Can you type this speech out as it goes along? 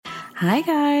Hi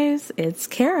guys, it's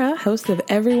Kara, host of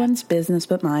Everyone's Business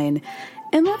But Mine.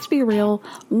 And let's be real,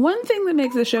 one thing that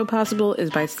makes the show possible is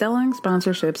by selling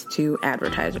sponsorships to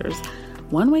advertisers.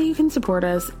 One way you can support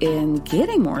us in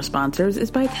getting more sponsors is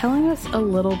by telling us a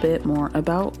little bit more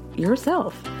about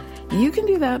yourself. You can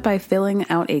do that by filling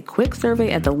out a quick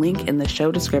survey at the link in the show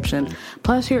description.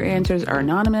 Plus, your answers are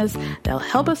anonymous. They'll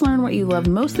help us learn what you love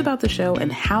most about the show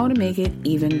and how to make it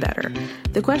even better.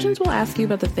 The questions will ask you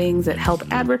about the things that help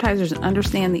advertisers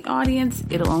understand the audience.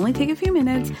 It'll only take a few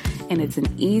minutes, and it's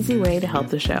an easy way to help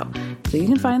the show. So you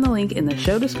can find the link in the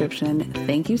show description.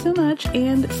 Thank you so much,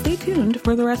 and stay tuned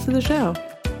for the rest of the show.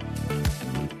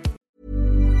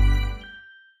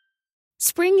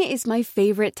 Spring is my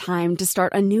favorite time to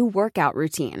start a new workout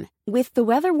routine. With the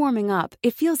weather warming up,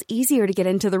 it feels easier to get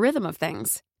into the rhythm of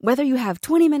things. Whether you have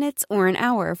 20 minutes or an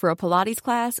hour for a Pilates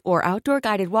class or outdoor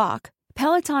guided walk,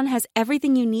 Peloton has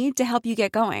everything you need to help you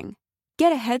get going.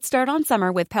 Get a head start on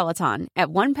summer with Peloton at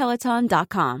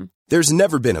onepeloton.com. There's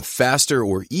never been a faster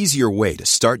or easier way to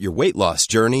start your weight loss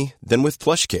journey than with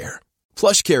PlushCare.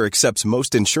 PlushCare accepts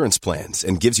most insurance plans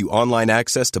and gives you online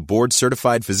access to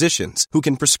board-certified physicians who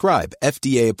can prescribe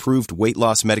FDA-approved weight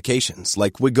loss medications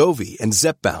like Wegovy and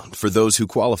Zepbound for those who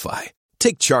qualify.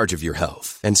 Take charge of your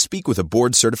health and speak with a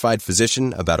board-certified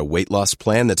physician about a weight loss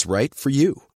plan that's right for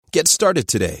you. Get started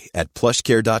today at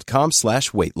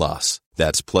plushcare.com/weight loss.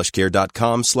 That's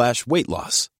plushcare.com/weight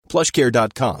loss.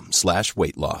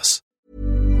 plushcare.com/weight loss.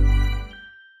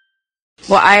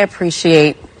 Well, I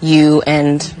appreciate you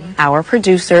and our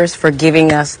producers for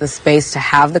giving us the space to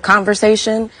have the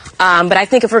conversation. But I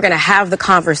think if we're going to have the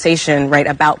conversation, right,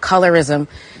 about colorism,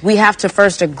 we have to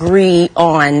first agree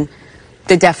on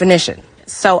the definition.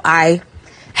 So I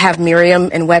have Merriam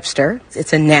and Webster.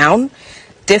 It's a noun.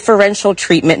 Differential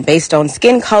treatment based on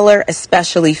skin color,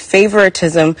 especially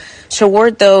favoritism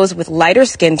toward those with lighter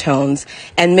skin tones,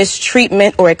 and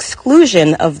mistreatment or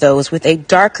exclusion of those with a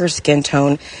darker skin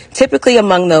tone, typically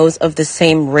among those of the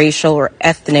same racial or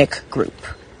ethnic group.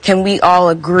 Can we all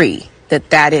agree that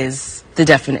that is the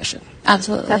definition?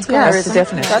 Absolutely. That's colorism. That is the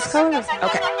definition. That's colorism.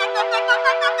 Okay.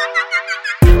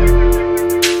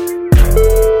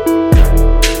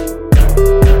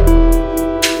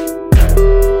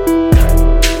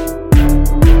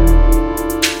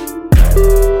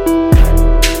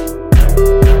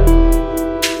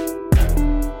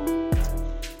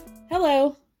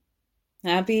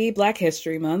 Happy Black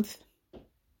History Month.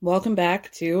 Welcome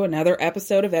back to another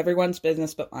episode of Everyone's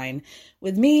Business But Mine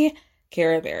with me,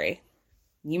 Kara Berry.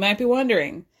 You might be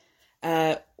wondering,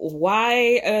 why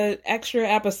an extra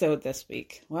episode this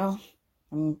week? Well,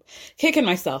 I'm kicking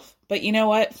myself, but you know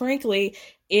what? Frankly,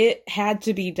 it had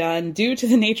to be done due to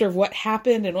the nature of what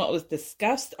happened and what was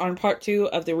discussed on part 2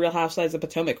 of the Real Housewives of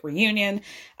Potomac reunion.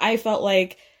 I felt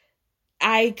like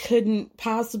I couldn't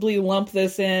possibly lump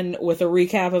this in with a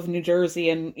recap of New Jersey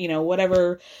and, you know,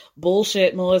 whatever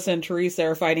bullshit Melissa and Teresa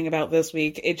are fighting about this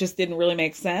week. It just didn't really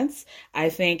make sense. I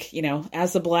think, you know,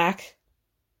 as a Black,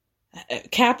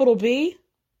 capital B,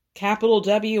 capital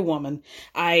W woman,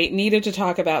 I needed to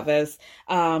talk about this.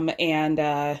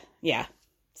 Yeah,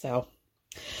 so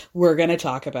we're going to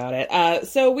talk about it.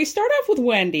 So we start off with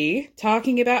Wendy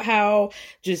talking about how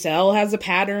Giselle has a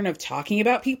pattern of talking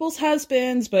about people's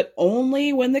husbands, but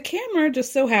only when the camera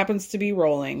just so happens to be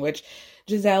rolling, which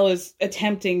Giselle is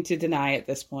attempting to deny at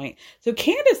this point. So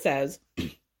Candace says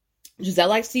Giselle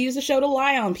likes to use the show to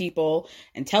lie on people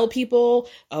and tell people,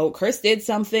 oh, Chris did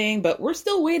something, but we're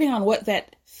still waiting on what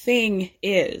that thing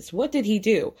is. What did he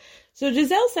do? So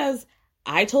Giselle says,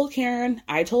 I told Karen,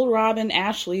 I told Robin,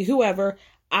 Ashley, whoever,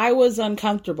 I was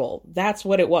uncomfortable. That's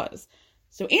what it was.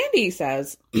 So Andy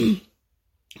says,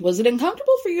 was it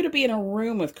uncomfortable for you to be in a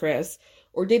room with Chris,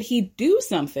 or did he do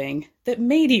something that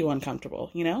made you uncomfortable,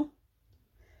 you know?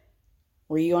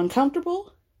 Were you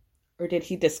uncomfortable, or did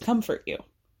he discomfort you?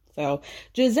 So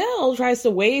Giselle tries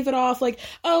to wave it off like,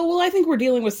 oh, well, I think we're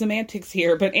dealing with semantics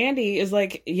here. But Andy is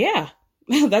like, yeah,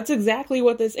 that's exactly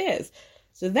what this is.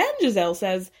 So then Giselle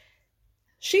says,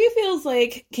 she feels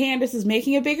like Candace is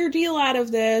making a bigger deal out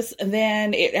of this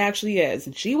than it actually is.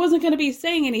 And she wasn't going to be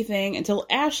saying anything until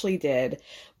Ashley did.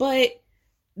 But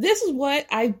this is what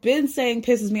I've been saying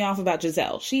pisses me off about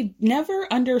Giselle. She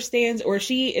never understands, or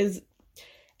she is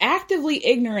actively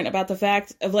ignorant about the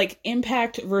fact of like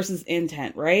impact versus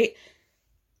intent, right?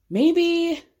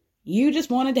 Maybe you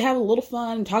just wanted to have a little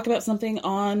fun and talk about something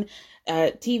on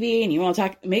TV, and you want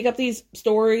to make up these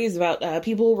stories about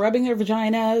people rubbing their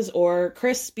vaginas, or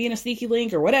Chris being a sneaky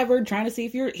link, or whatever, trying to see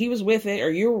if he was with it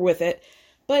or you were with it.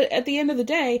 But at the end of the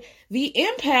day, the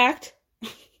impact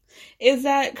is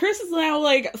that Chris is now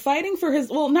like fighting for his,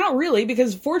 well, not really,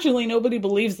 because fortunately nobody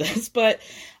believes this, but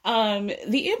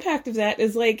the impact of that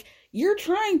is like, you're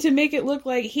trying to make it look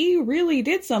like he really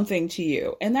did something to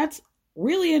you. And that's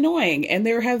really annoying. And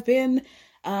there have been,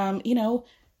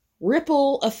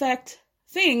 ripple effect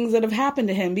things that have happened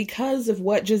to him because of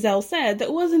what Giselle said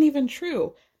that wasn't even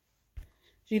true.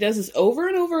 She does this over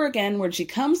and over again where she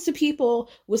comes to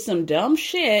people with some dumb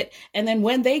shit, and then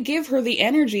when they give her the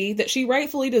energy that she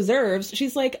rightfully deserves,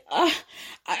 she's like, I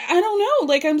don't know,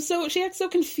 like she acts so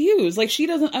confused, like she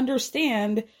doesn't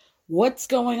understand what's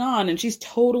going on, and she's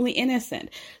totally innocent.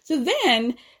 So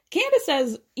then Candace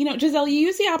says, Giselle, you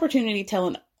use the opportunity to tell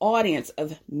an audience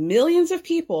of millions of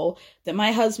people that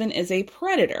my husband is a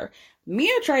predator.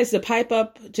 Mia tries to pipe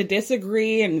up to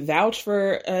disagree and vouch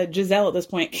for Giselle at this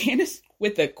point. Candace,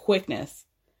 with the quickness,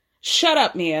 shut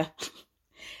up, Mia.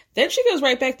 Then she goes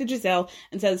right back to Giselle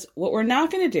and says, what we're not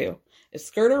going to do is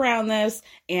skirt around this.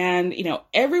 And,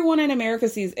 everyone in America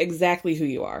sees exactly who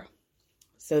you are.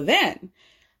 So then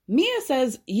Mia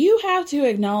says, you have to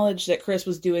acknowledge that Chris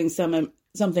was doing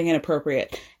something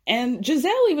inappropriate. And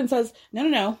Giselle even says,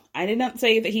 no, I did not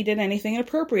say that he did anything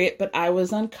inappropriate, but I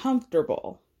was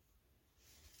uncomfortable.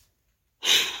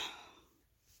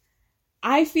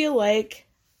 I feel like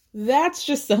that's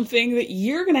just something that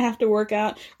you're going to have to work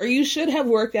out, or you should have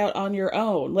worked out on your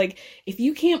own. Like, if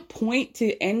you can't point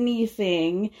to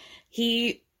anything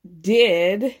he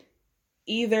did,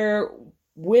 either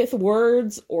with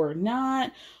words or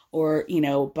not, or,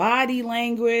 body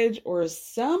language or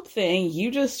something,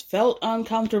 you just felt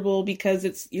uncomfortable because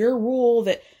it's your rule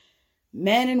that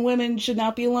men and women should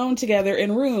not be alone together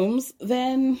in rooms,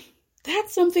 then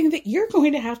that's something that you're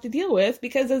going to have to deal with,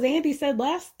 because as Andy said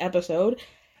last episode,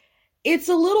 it's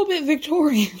a little bit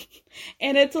Victorian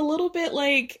and it's a little bit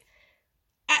like,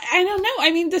 I don't know.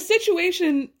 I mean, the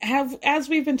situation as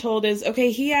we've been told is,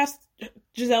 okay, he asked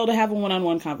Giselle to have a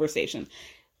one-on-one conversation.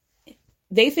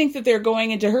 They think that they're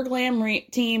going into her glam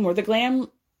team, or the glam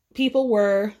people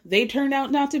were. They turned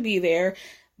out not to be there.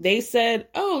 They said,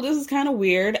 oh, this is kind of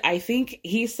weird. I think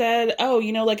he said, oh,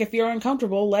 like if you're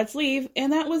uncomfortable, let's leave.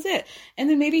 And that was it. And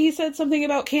then maybe he said something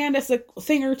about Candace, a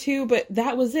thing or two, but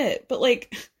that was it. But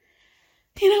like,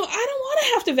 I don't want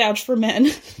to have to vouch for men.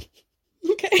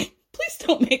 Okay? Please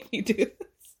don't make me do this.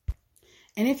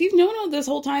 And if you've known this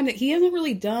whole time that he hasn't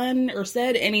really done or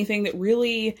said anything that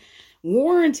really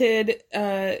warranted,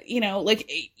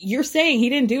 like you're saying he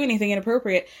didn't do anything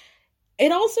inappropriate,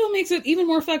 it also makes it even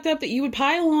more fucked up that you would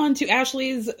pile on to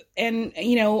Ashley's and,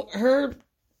 her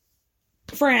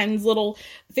friends' little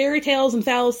fairy tales and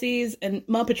fallacies and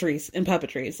muppetries and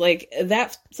puppetries. Like,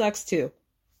 that sucks too.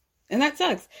 And that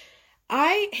sucks.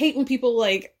 I hate when people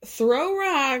like throw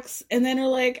rocks and then are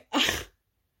like,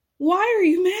 why are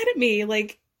you mad at me?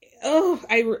 Like,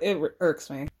 it irks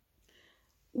me.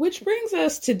 Which brings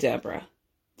us to Deborah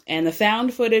and the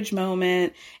found footage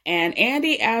moment. And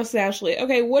Andy asks Ashley,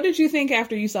 okay, what did you think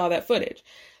after you saw that footage?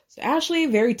 So Ashley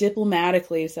very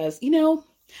diplomatically says, I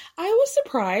was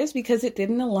surprised because it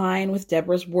didn't align with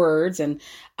Deborah's words, and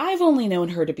I've only known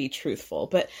her to be truthful.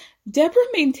 But Deborah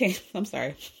maintains, I'm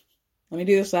sorry, let me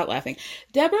do this without laughing.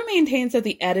 Deborah maintains that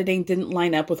the editing didn't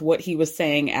line up with what he was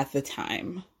saying at the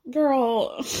time.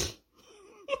 Girl.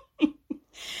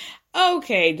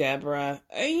 Okay, Deborah.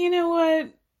 You know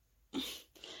what?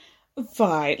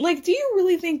 Fine. Like, do you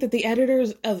really think that the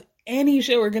editors of any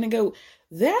show are going to go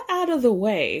that out of the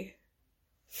way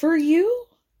for you?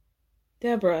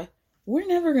 Deborah, we're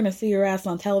never going to see your ass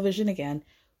on television again.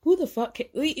 Who the fuck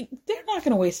they're not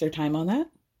going to waste their time on that.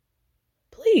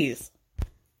 Please.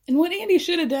 And what Andy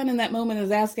should have done in that moment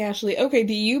is ask Ashley, okay,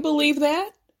 do you believe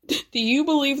that? Do you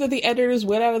believe that the editors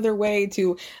went out of their way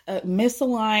to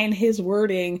misalign his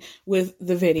wording with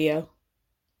the video?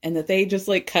 And that they just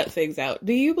like cut things out?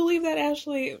 Do you believe that,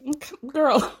 Ashley?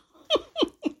 Girl.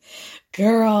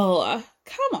 Girl,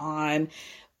 come on.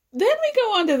 Then we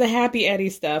go on to the Happy Eddie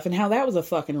stuff and how that was a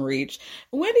fucking reach.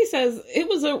 Wendy says it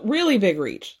was a really big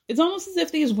reach. It's almost as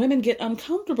if these women get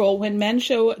uncomfortable when men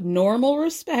show normal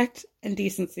respect and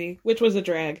decency, which was a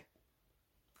drag.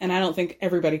 And I don't think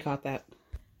everybody caught that.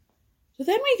 So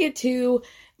then we get to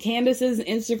Candace's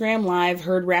Instagram Live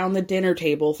heard round the dinner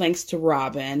table thanks to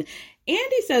Robin.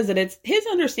 Andy says that it's his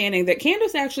understanding that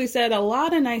Candace actually said a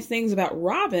lot of nice things about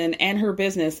Robin and her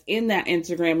business in that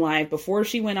Instagram Live before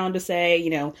she went on to say,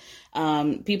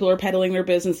 people are peddling their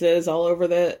businesses all over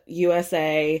the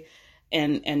USA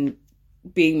and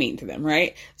being mean to them,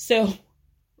 right? So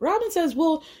Robin says,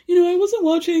 well, I wasn't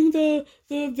watching the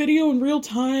video in real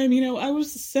time. I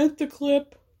was sent the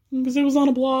clip because it was on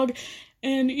a blog.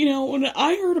 And, when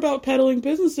I heard about peddling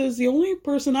businesses, the only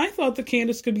person I thought that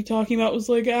Candace could be talking about was,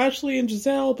 like, Ashley and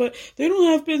Giselle, but they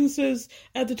don't have businesses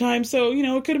at the time. So,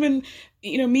 it could have been,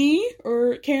 me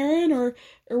or Karen or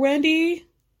Wendy.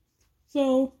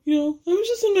 So, I was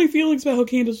just in my feelings about how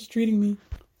Candace was treating me.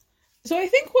 So I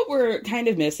think what we're kind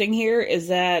of missing here is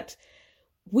that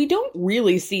we don't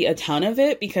really see a ton of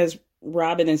it because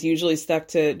Robin is usually stuck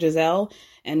to Giselle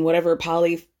and whatever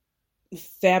poly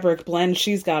fabric blend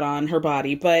she's got on her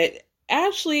body. But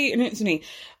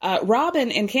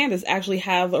Robin and Candace actually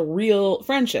have a real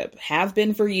friendship, have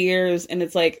been for years, and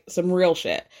it's like some real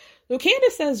shit. So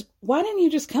Candace says, why didn't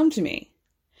you just come to me?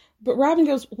 But Robin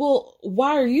goes, well,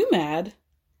 why are you mad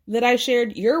that I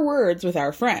shared your words with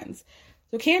our friends?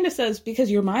 So Candace says, because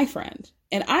you're my friend.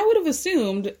 And I would have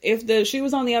assumed if the shoe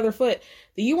was on the other foot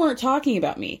that you weren't talking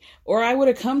about me. Or I would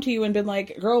have come to you and been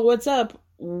like, girl, what's up?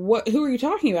 Who are you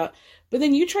talking about? But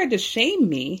then you tried to shame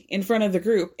me in front of the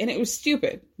group. And it was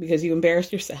stupid because you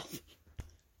embarrassed yourself.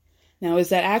 Now, is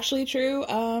that actually true?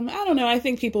 I don't know. I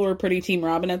think people were pretty Team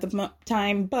Robin at the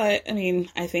time. But,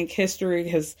 I think history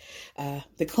has...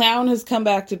 the clown has come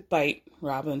back to bite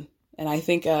Robin. And I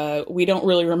think we don't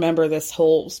really remember this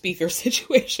whole speaker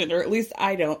situation, or at least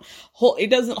I don't. It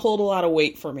doesn't hold a lot of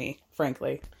weight for me,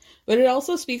 frankly. But it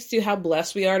also speaks to how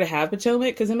blessed we are to have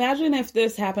Potomac, because imagine if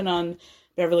this happened on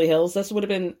Beverly Hills. This would have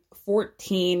been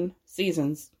 14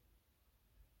 seasons.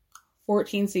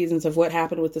 14 seasons of what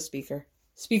happened with the speaker.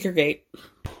 Speakergate.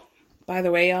 By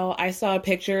the way, y'all, I saw a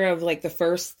picture of like the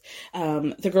first,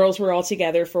 the girls were all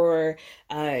together for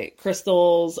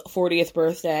Crystal's 40th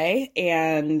birthday,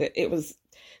 and it was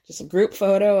just a group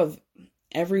photo of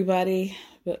everybody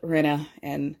but Rinna,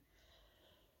 and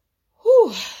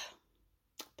whew,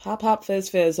 pop, pop, fizz,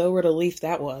 fizz, oh, what a leaf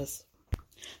that was.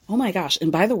 Oh my gosh,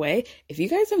 and by the way, if you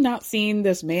guys have not seen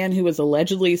this man who was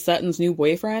allegedly Sutton's new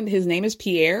boyfriend, his name is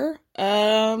Pierre,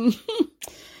 I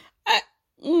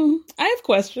have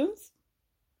questions.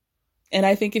 And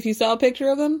I think if you saw a picture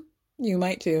of him, you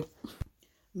might too.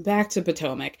 Back to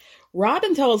Potomac.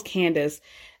 Robin tells Candace,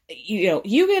 you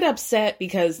get upset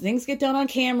because things get done on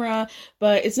camera,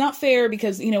 but it's not fair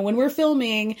because, when we're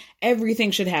filming,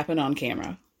 everything should happen on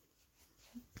camera.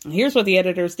 Here's what the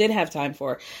editors did have time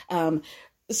for.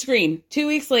 Screen. 2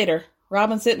 weeks later,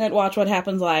 Robin's sitting at Watch What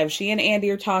Happens Live. She and Andy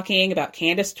are talking about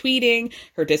Candace tweeting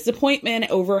her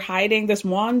disappointment over hiding this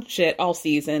Juan shit all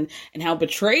season and how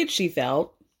betrayed she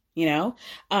felt.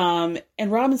 And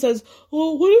Robin says,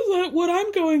 well, what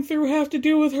I'm going through have to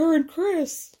do with her and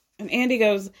Chris? And Andy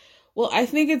goes, well, I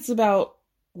think it's about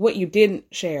what you didn't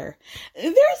share.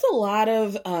 There's a lot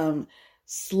of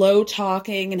slow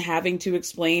talking and having to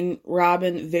explain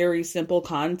Robin very simple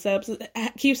concepts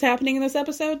that keeps happening in this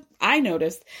episode. I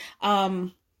noticed.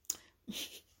 And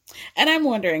I'm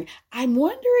wondering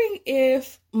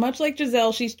if, much like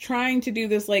Giselle, she's trying to do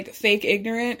this like fake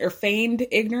ignorant or feigned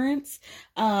ignorance.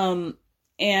 And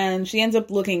she ends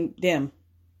up looking dim,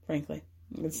 frankly.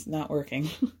 It's not working.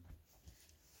 And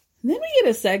then we get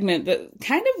a segment that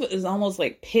kind of is almost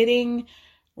like pitting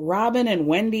Robin and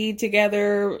Wendy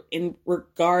together in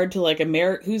regard to like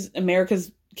who's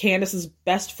America's Candace's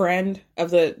best friend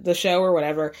of the show or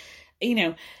whatever.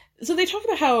 So they talk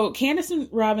about how Candace and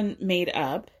Robin made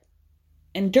up.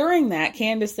 And during that,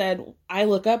 Candace said, I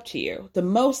look up to you the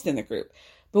most in the group.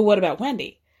 But what about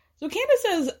Wendy? So Candace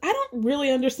says, I don't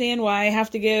really understand why I have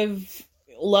to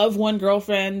love one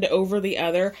girlfriend over the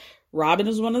other. Robin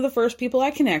is one of the first people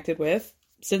I connected with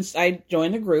since I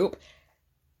joined the group.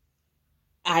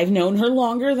 I've known her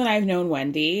longer than I've known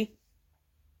Wendy.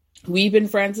 We've been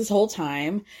friends this whole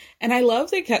time. And I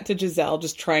love they cut to Giselle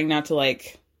just trying not to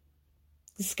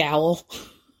scowl.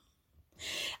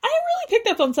 I really picked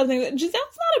up on something that Giselle's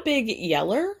not a big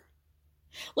yeller.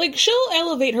 She'll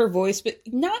elevate her voice, but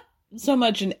not so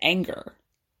much in anger.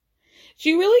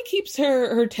 She really keeps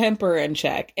her temper in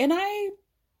check, and I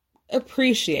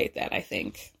appreciate that, I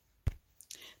think.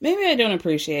 Maybe I don't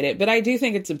appreciate it, but I do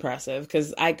think it's impressive,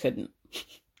 because I couldn't.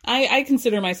 I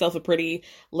consider myself a pretty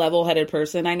level-headed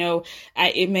person. I know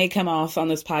it may come off on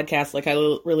this podcast like I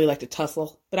really like to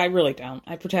tussle, but I really don't.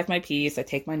 I protect my peace, I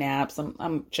take my naps,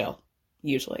 I'm chill.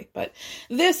 Usually. But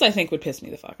this, I think, would piss me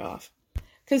the fuck off.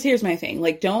 Because here's my thing.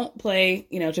 Don't play,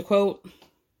 to quote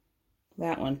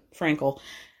that one, Frankel,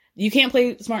 you can't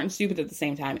play smart and stupid at the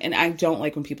same time. And I don't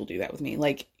like when people do that with me.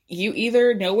 You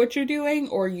either know what you're doing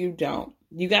or you don't.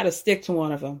 You got to stick to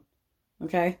one of them.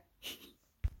 Okay?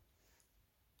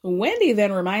 Wendy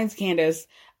then reminds Candace,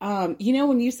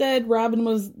 when you said Robin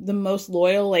was the most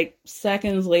loyal,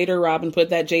 seconds later, Robin put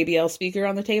that JBL speaker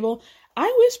on the table.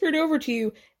 I whispered over to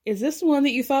you, is this the one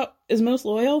that you thought is most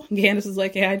loyal? And Candace is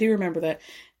like, yeah, I do remember that.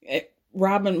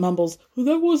 Robin mumbles, well,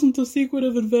 that wasn't a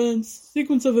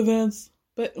sequence of events.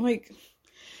 But, like,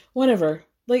 whatever.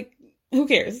 Like, who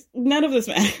cares? None of this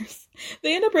matters.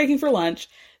 They end up breaking for lunch.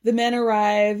 The men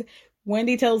arrive.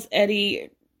 Wendy tells Eddie,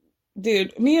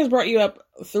 dude, Mia's brought you up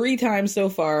 3 times so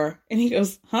far. And he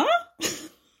goes, huh?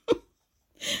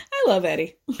 I love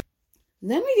Eddie.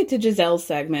 Then we get to Giselle's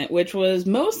segment, which was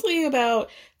mostly about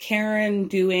Karen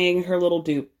doing her little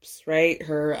dupes, right?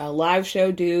 Her live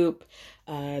show dupe,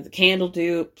 the candle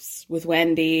dupes with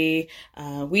Wendy.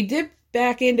 We dip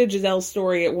back into Giselle's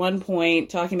story at one point,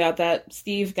 talking about that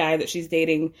Steve guy that she's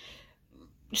dating.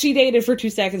 She dated for 2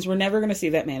 seconds. We're never going to see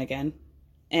that man again.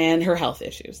 And her health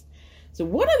issues. So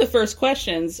one of the first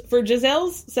questions for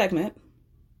Giselle's segment,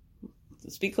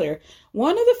 let's be clear,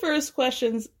 one of the first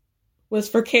questions was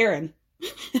for Karen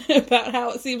about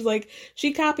how it seems like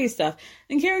she copies stuff.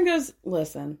 And Karen goes,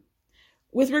 listen,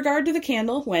 with regard to the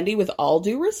candle, Wendy, with all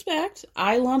due respect,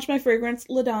 I launched my fragrance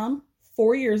La Dame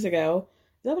 4 years ago.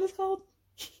 Is that what it's called?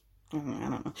 I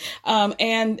don't know.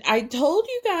 And I told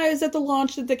you guys at the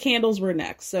launch that the candles were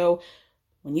next. So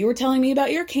when you were telling me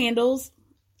about your candles,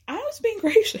 I was being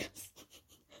gracious.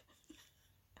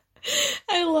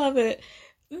 I love it.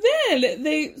 Then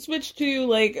they switch to,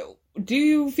 like, do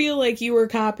you feel like you were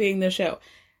copying the show?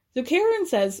 So Karen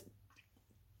says,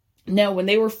 no, when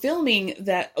they were filming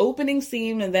that opening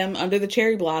scene of them under the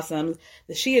cherry blossoms,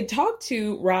 that she had talked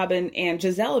to Robin and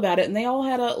Giselle about it, and they all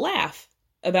had a laugh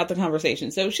about the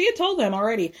conversation. So she had told them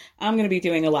already, I'm going to be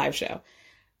doing a live show.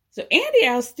 So Andy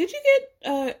asks, did you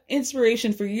get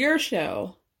inspiration for your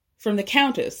show from the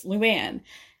Countess, Luann?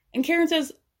 And Karen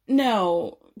says,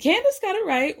 no, Candace got it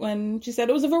right when she said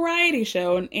it was a variety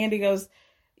show. And Andy goes,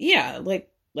 yeah, like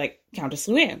Countess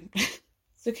Luann.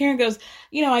 So Karen goes,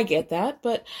 you know, I get that,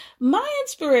 but my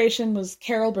inspiration was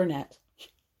Carol Burnett.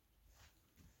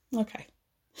 Okay.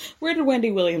 Where did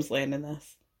Wendy Williams land in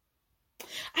this?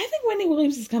 I think Wendy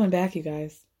Williams is coming back, you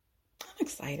guys. I'm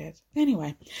excited.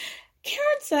 Anyway,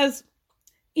 Karen says,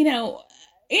 you know,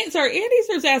 Andy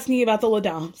starts asking about the La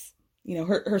Dames, you know,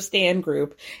 her stan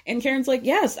group. And Karen's like,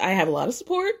 yes, I have a lot of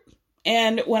support.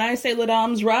 And when I say La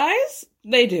Dames rise,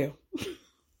 they do.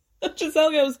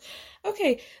 Giselle goes,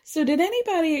 okay, so did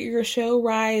anybody at your show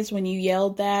rise when you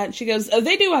yelled that? And she goes, oh,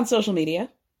 they do on social media.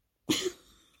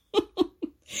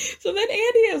 So then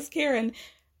Andy asks Karen,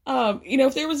 you know,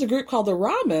 if there was a group called the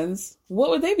Robins,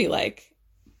 what would they be like?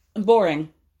 Boring.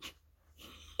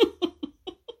 So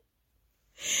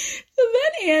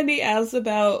then Andy asks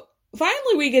about,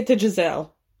 finally we get to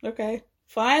Giselle. Okay.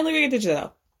 Finally we get to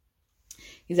Giselle.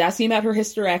 He's asking about her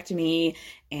hysterectomy,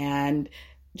 and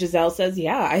Giselle says,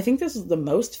 yeah, I think this is the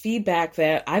most feedback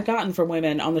that I've gotten from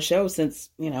women on the show since,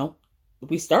 you know,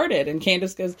 we started. And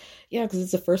Candace goes, yeah, because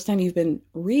it's the first time you've been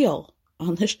real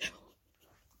on the show.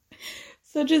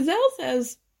 So Giselle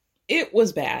says it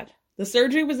was bad. The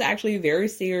surgery was actually very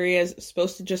serious,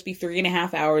 supposed to just be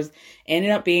 3.5 hours,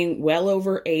 ended up being well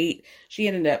over 8. She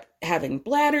ended up having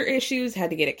bladder issues,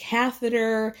 had to get a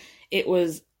catheter. It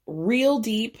was real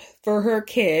deep for her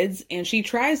kids, and she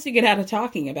tries to get out of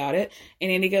talking about it. And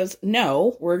Andy goes,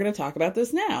 no, we're going to talk about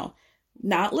this now,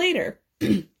 not later.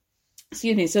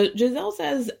 Excuse me. So Giselle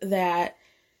says that,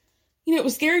 you know, it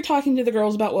was scary talking to the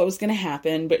girls about what was going to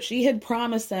happen, but she had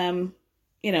promised them,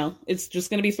 you know, it's just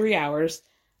going to be 3 hours.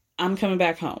 I'm coming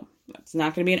back home. It's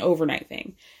not going to be an overnight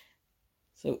thing.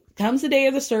 So comes the day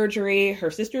of the surgery.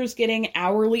 Her sister's getting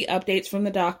hourly updates from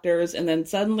the doctors, and then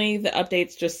suddenly the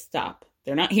updates just stop.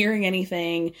 They're not hearing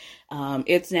anything.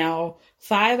 It's now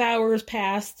 5 hours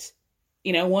past,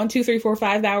 you know, 1, 2, 3, 4,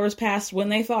 5 hours past when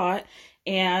they thought,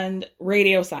 and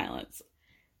radio silence.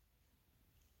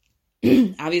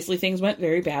 Obviously, things went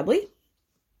very badly.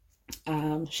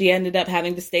 She ended up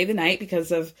having to stay the night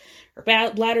because of her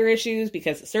bladder issues,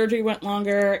 because the surgery went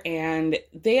longer, and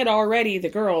they had already, the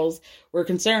girls were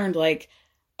concerned, like,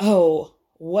 oh,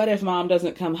 what if mom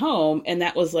doesn't come home? And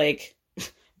that was like,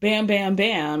 bam, bam,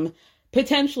 bam.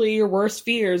 Potentially your worst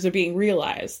fears are being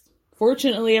realized.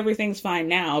 Fortunately, everything's fine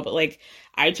now, but like,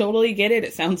 I totally get it.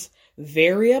 It sounds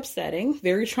very upsetting,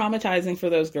 very traumatizing for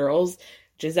those girls.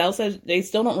 Giselle says they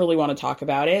still don't really want to talk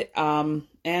about it.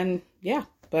 And yeah,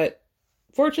 but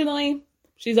fortunately,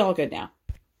 she's all good now.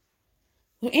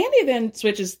 Well, Andy then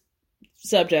switches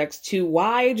subjects to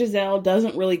why Giselle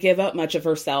doesn't really give up much of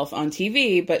herself on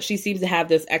TV, but she seems to have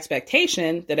this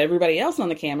expectation that everybody else on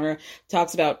the camera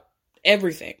talks about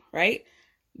everything, right?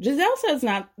 Giselle says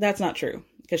that's not true.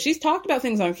 because she's talked about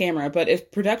things on camera, but if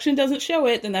production doesn't show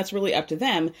it, then that's really up to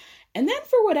them. And then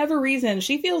for whatever reason,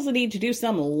 she feels the need to do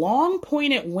some long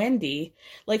point at Wendy,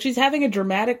 like she's having a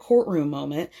dramatic courtroom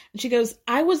moment. And she goes,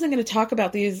 I wasn't going to talk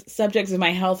about these subjects of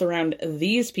my health around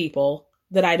these people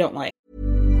that I don't like.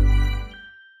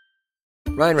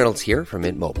 Ryan Reynolds here from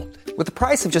Mint Mobile. With the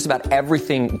price of just about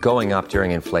everything going up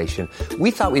during inflation,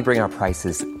 we thought we'd bring our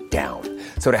prices down.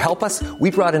 So to help us,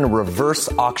 we brought in a reverse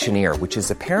auctioneer, which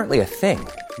is apparently a thing.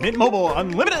 Mint Mobile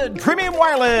Unlimited Premium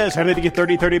Wireless. How to get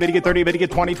 30, 30, bit to get 30, bit to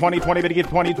get 20, 20, 20, bit to get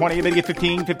 20, 20, bit to get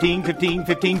 15, 15, 15,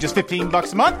 15, just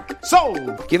 $15 a month?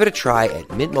 Sold! Give it a try at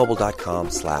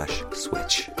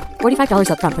mintmobile.com/switch.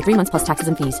 $45 up front for 3 months plus taxes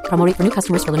and fees. Promo rate for new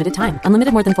customers for limited time.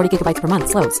 Unlimited more than 40 gigabytes per month.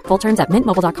 Slows full terms at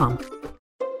mintmobile.com.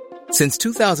 Since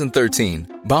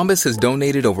 2013, Bombas has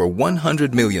donated over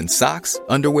 100 million socks,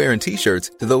 underwear, and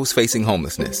T-shirts to those facing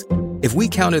homelessness. If we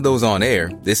counted those on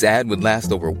air, this ad would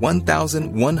last over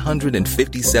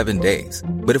 1,157 days.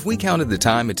 But if we counted the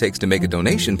time it takes to make a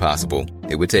donation possible,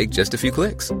 it would take just a few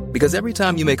clicks. Because every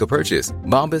time you make a purchase,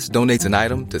 Bombas donates an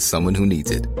item to someone who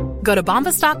needs it. Go to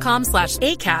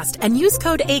bombas.com/ACAST and use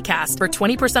code ACAST for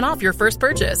 20% off your first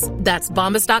purchase. That's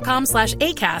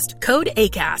bombas.com/ACAST, code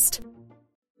ACAST.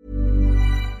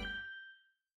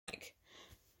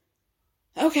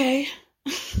 Okay.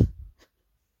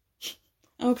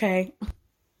 Okay.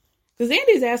 Because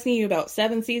Andy's asking you about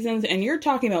 7 seasons, and you're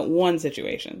talking about one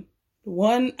situation.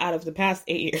 One out of the past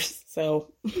 8 years.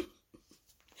 So,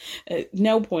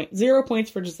 no point. 0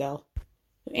 points for Giselle.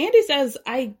 Andy says,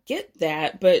 I get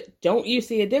that, but don't you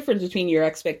see a difference between your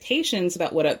expectations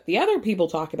about what the other people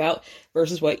talk about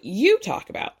versus what you talk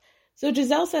about? So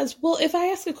Giselle says, well, if I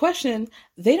ask a question,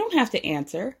 they don't have to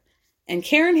answer. And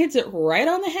Karen hits it right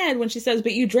on the head when she says,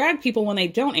 but you drag people when they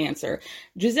don't answer.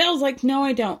 Giselle's like, no,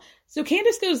 I don't. So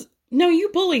Candace goes, no, you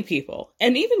bully people.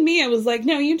 And even me, I was like,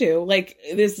 no, you do. Like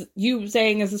this, you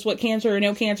saying, is this what cancer or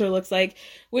no cancer looks like?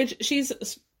 Which she's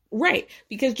right.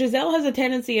 Because Giselle has a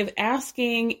tendency of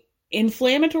asking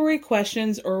inflammatory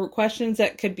questions or questions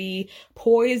that could be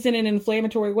poised in an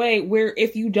inflammatory way, where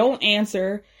if you don't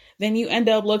answer, then you end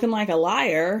up looking like a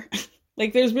liar.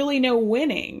 Like there's really no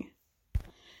winning.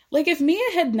 Like, if Mia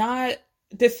had not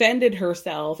defended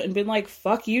herself and been like,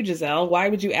 fuck you, Giselle, why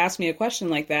would you ask me a question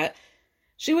like that?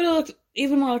 She would have looked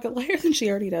even more like a liar than she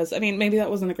already does. I mean, maybe that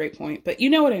wasn't a great point, but you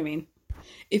know what I mean.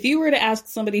 If you were to ask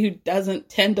somebody who doesn't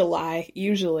tend to lie,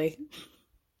 usually,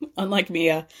 unlike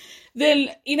Mia, then,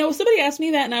 you know, if somebody asked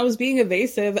me that and I was being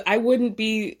evasive, I wouldn't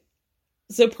be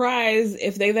surprised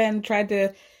if they then tried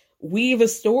to weave a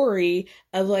story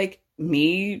of, like,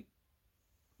 me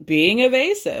being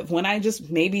evasive when I just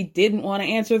maybe didn't want to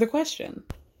answer the question.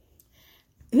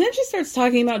 And then she starts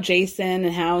talking about Jason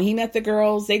and how he met the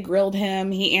girls, they grilled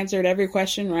him, he answered every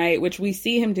question right, which we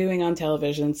see him doing on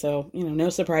television, so, you know,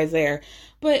 no surprise there.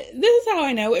 But this is how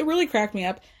I know, it really cracked me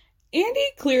up. Andy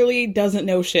clearly doesn't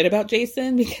know shit about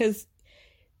Jason because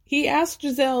he asked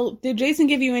Giselle, did Jason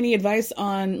give you any advice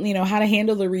on, you know, how to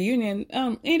handle the reunion?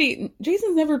 Andy,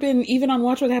 Jason's never been even on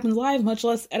Watch What Happens Live, much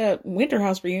less at a Winter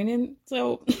House reunion.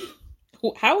 So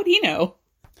how would he know?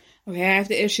 Okay, I have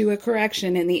to issue a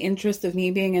correction in the interest of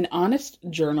me being an honest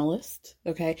journalist.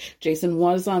 Okay, Jason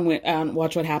was on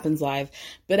Watch What Happens Live,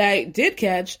 but I did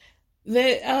catch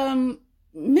that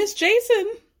Miss Jason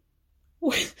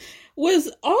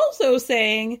was also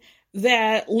saying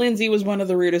that Lindsay was one of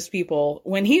the rudest people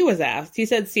when he was asked. He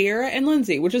said Sierra and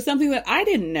Lindsay, which is something that I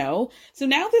didn't know. So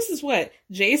now this is what?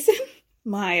 Jason,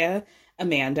 Maya,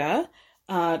 Amanda,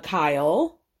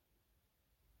 Kyle,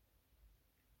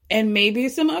 and maybe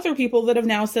some other people that have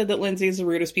now said that Lindsay is the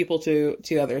rudest people to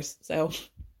others. So,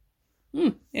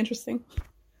 interesting.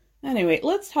 Anyway,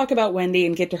 let's talk about Wendy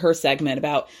and get to her segment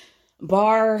about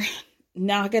Bar.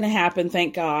 Not going to happen,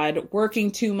 thank God.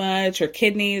 Working too much, her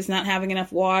kidneys not having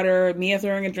enough water, Mia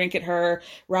throwing a drink at her,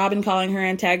 Robin calling her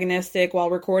antagonistic while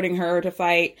recording her to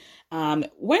fight.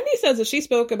 Wendy says that she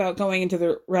spoke about going into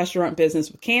the restaurant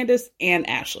business with Candace and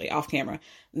Ashley off camera.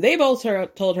 They both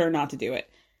told her not to do it.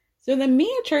 So then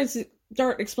Mia tries to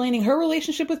start explaining her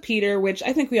relationship with Peter, which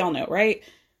I think we all know, right?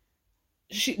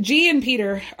 G and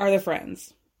Peter are the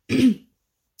friends.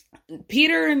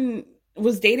 Peter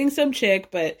was dating some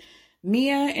chick, but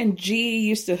Mia and G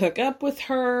used to hook up with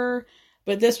her,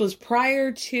 but this was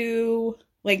prior to,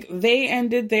 like, they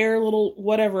ended their little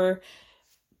whatever.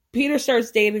 Peter starts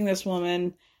dating this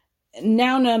woman.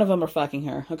 Now none of them are fucking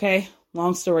her, okay?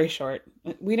 Long story short.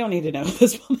 We don't need to know who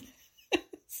this woman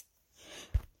is.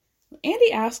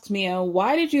 Andy asks Mia,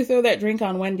 why did you throw that drink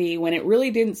on Wendy when it really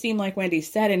didn't seem like Wendy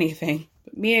said anything?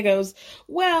 But Mia goes,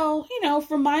 well,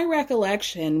 from my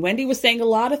recollection, Wendy was saying a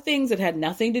lot of things that had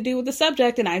nothing to do with the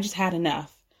subject, and I just had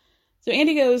enough. So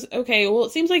Andy goes, okay, well,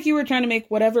 it seems like you were trying to make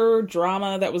whatever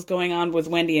drama that was going on with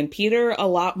Wendy and Peter a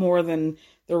lot more than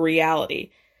the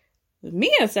reality.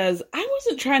 Mia says, I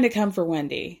wasn't trying to come for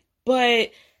Wendy, but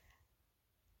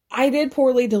I did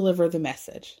poorly deliver the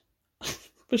message.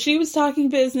 But she was talking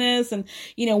business, and,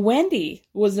 Wendy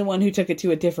was the one who took it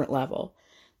to a different level.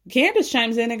 Candace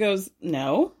chimes in and goes,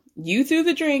 no, you threw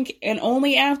the drink, and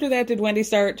only after that did Wendy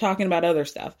start talking about other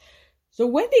stuff. So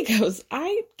Wendy goes,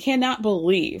 I cannot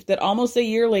believe that almost a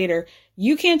year later,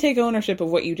 you can't take ownership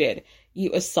of what you did.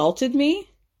 You assaulted me,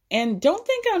 and don't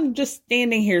think I'm just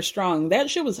standing here strong. That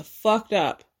shit was fucked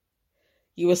up.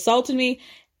 You assaulted me,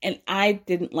 and I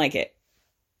didn't like it.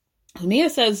 Mia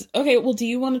says, okay, well, do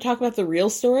you want to talk about the real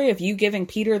story of you giving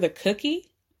Peter the cookie?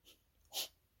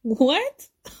 What?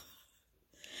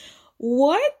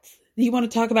 What? Do you want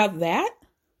to talk about that?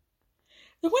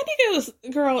 And Wendy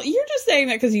goes, girl, you're just saying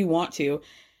that because you want to.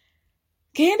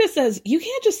 Candace says, you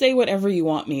can't just say whatever you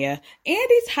want, Mia.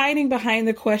 Andy's hiding behind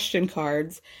the question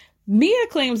cards. Mia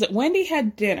claims that Wendy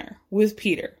had dinner with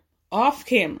Peter off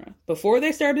camera before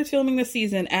they started filming the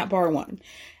season at Bar 1,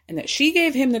 and that she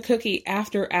gave him the cookie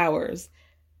after hours,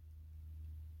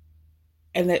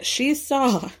 and that she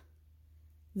saw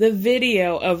the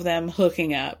video of them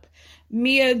hooking up.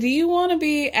 Mia, do you want to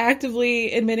be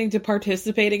actively admitting to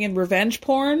participating in revenge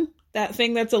porn? That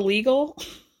thing that's illegal?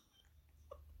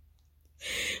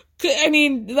 I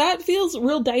mean, that feels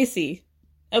real dicey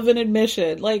of an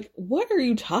admission. Like, what are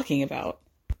you talking about?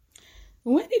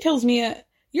 Wendy tells Mia,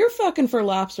 you're fucking for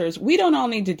lobsters. We don't all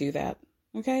need to do that.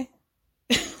 Okay?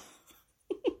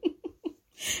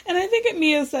 And I think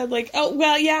Mia said, like, oh,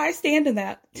 well, yeah, I stand in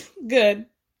that. Good.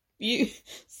 You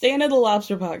stand in the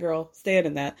lobster pot, girl. Stand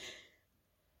in that.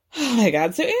 Oh my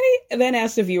God. So Andy then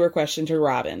asked a viewer question to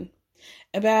Robin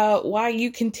about why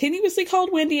you continuously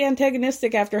called Wendy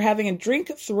antagonistic after having a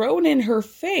drink thrown in her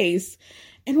face.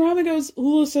 And Robin goes,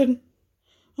 listen,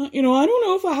 I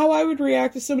don't know how I would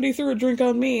react if somebody threw a drink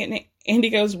on me. And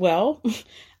Andy goes, well,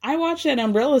 I watched that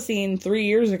Umbrella scene 3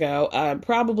 years ago.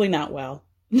 Probably not well.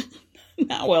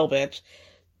 Not well, bitch.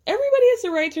 Everybody has the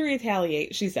right to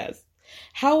retaliate, she says.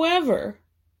 However,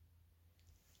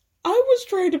 I was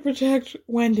trying to protect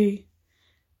Wendy.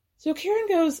 So Karen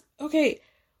goes, okay,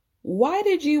 why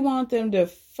did you want them to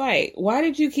fight? Why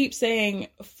did you keep saying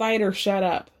fight or shut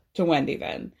up to Wendy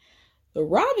then? So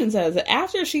Robin says that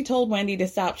after she told Wendy to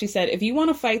stop, she said, if you want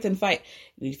to fight, then fight.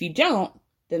 If you don't,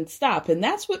 then stop. And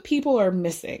that's what people are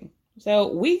missing.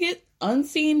 So we get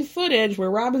unseen footage where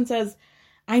Robin says,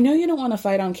 I know you don't want to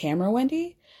fight on camera,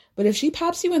 Wendy, but if she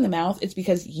pops you in the mouth, it's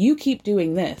because you keep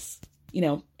doing this,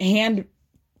 hand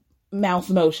mouth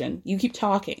motion. You keep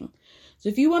talking. So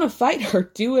if you want to fight her,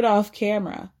 do it off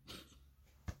camera.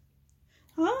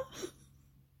 Huh?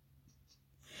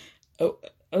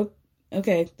 Oh,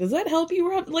 okay. Does that help you,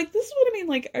 Rob? Like, this is what I mean.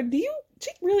 Like,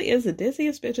 she really is the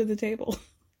dizziest bitch at the table.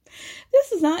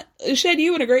 This does not shed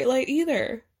you in a great light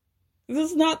either.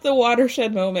 This is not the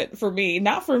watershed moment for me.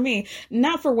 Not for me.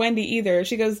 Not for Wendy either.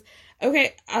 She goes,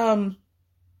 okay,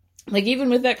 like, even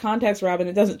with that context, Robin,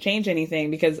 it doesn't change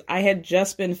anything because I had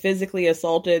just been physically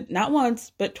assaulted, not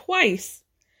once, but twice.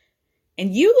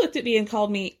 And you looked at me and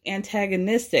called me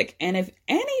antagonistic. And if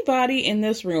anybody in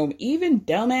this room, even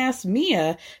dumbass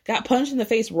Mia, got punched in the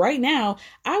face right now,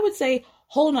 I would say,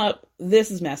 hold up, this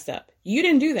is messed up. You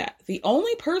didn't do that. The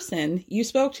only person you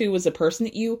spoke to was the person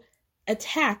that you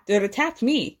attacked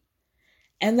me.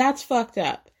 And that's fucked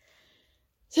up.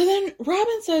 So then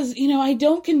Robin says, I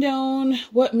don't condone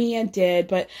what Mia did,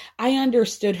 but I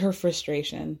understood her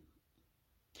frustration.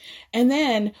 And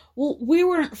then, well, we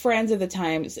weren't friends at the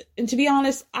time. And to be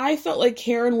honest, I felt like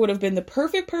Karen would have been the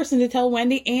perfect person to tell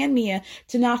Wendy and Mia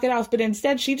to knock it off. But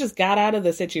instead, she just got out of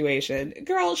the situation.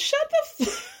 Girl, shut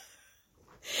the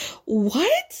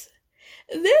What?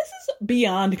 This is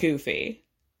beyond goofy.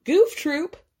 Goof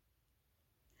troop.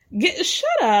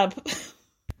 Shut up.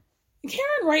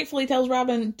 Karen rightfully tells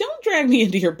Robin, don't drag me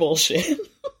into your bullshit.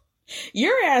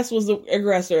 Your ass was the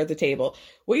aggressor at the table.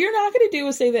 What you're not going to do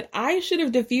is say that I should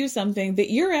have diffused something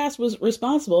that your ass was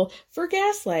responsible for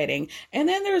gaslighting. And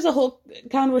then there's a whole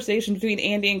conversation between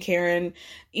Andy and Karen.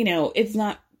 It's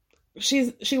not,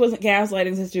 she wasn't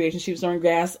gaslighting the situation. She was throwing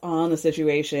gas on the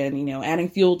situation, adding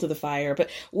fuel to the fire.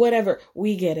 But whatever,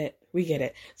 we get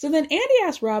it. So then Andy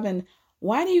asked Robin,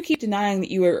 why do you keep denying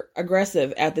that you were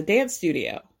aggressive at the dance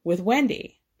studio with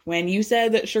Wendy? When you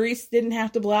said that Charisse didn't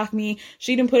have to block me,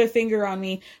 she didn't put a finger on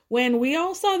me, when we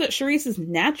all saw that Charisse's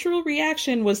natural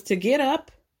reaction was to get up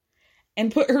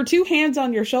and put her 2 hands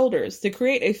on your shoulders to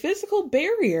create a physical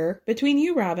barrier between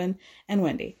you, Robin, and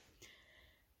Wendy.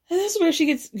 And this is where she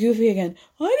gets goofy again.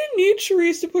 I didn't need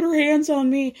Charisse to put her hands on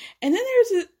me. And then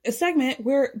there's a segment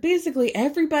where basically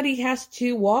everybody has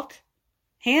to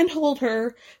handhold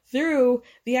her through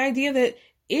the idea that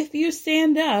if you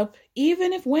stand up,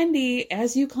 even if Wendy,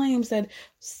 as you claim, said,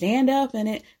 stand up in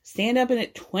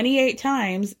it 28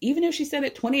 times, even if she said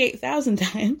it 28,000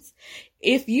 times,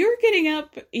 if you're getting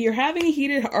up, you're having a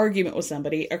heated argument with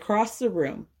somebody across the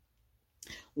room,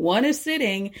 one is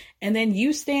sitting, and then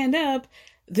you stand up,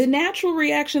 the natural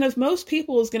reaction of most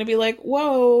people is going to be like,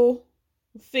 whoa,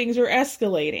 things are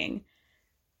escalating.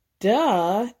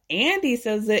 Duh. Andy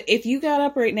says that if you got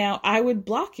up right now, I would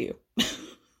block you.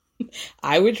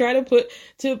 I would try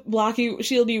to block you,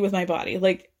 shield you with my body.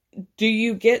 Like, do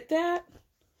you get that?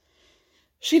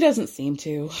 She doesn't seem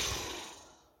to.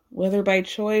 Whether by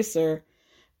choice or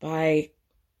by,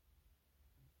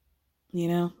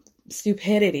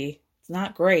 stupidity. It's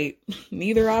not great.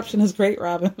 Neither option is great,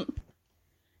 Robin.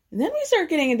 And then we start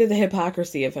getting into the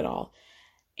hypocrisy of it all.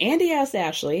 Andy asked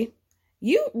Ashley,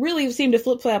 you really seem to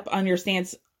flip-flop on your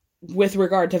stance with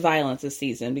regard to violence this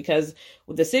season, because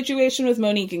with the situation with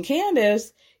Monique and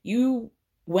Candace, you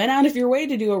went out of your way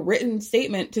to do a written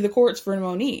statement to the courts for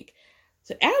Monique.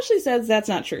 So Ashley says that's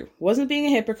not true. Wasn't being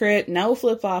a hypocrite, no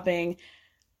flip-flopping.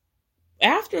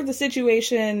 After the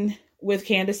situation with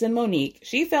Candace and Monique,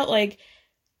 she felt like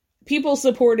people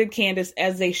supported Candace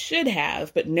as they should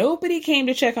have, but nobody came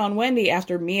to check on Wendy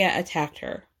after Mia attacked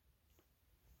her.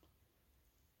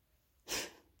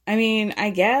 I mean,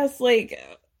 I guess,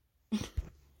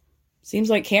 seems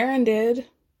like Karen did,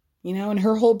 and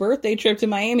her whole birthday trip to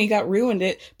Miami got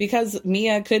ruined because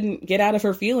Mia couldn't get out of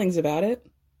her feelings about it.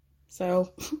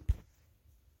 So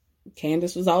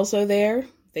Candace was also there.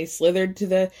 They slithered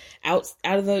to out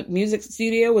of the music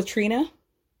studio with Trina.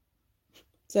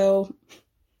 So,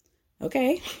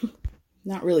 okay.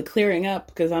 Not really clearing up,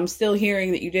 because I'm still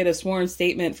hearing that you did a sworn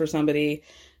statement for somebody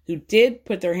who did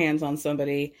put their hands on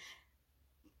somebody,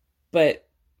 but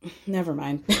never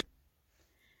mind.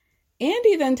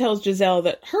 Andy then tells Giselle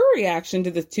that her reaction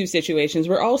to the 2 situations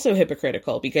were also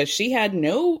hypocritical, because she had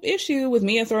no issue with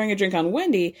Mia throwing a drink on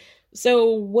Wendy,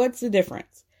 so what's the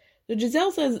difference? So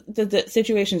Giselle says that the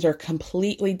situations are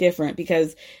completely different,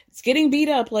 because it's getting beat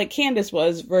up like Candace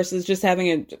was versus just having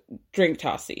a drink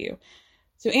tossed at you.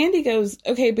 So Andy goes,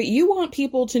 okay, but you want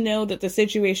people to know that the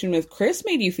situation with Chris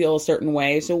made you feel a certain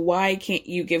way, so why can't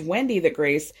you give Wendy the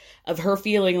grace of her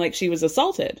feeling like she was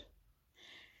assaulted?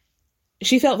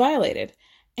 She felt violated.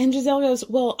 And Giselle goes,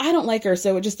 well, I don't like her,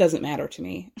 so it just doesn't matter to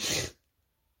me.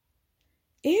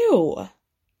 Ew.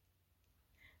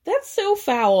 That's so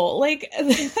foul.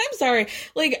 I'm sorry.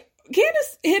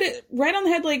 Candace hit it right on the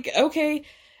head. Okay,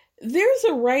 there's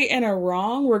a right and a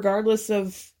wrong, regardless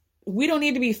of, we don't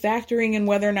need to be factoring in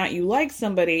whether or not you like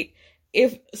somebody.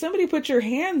 If somebody puts your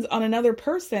hands on another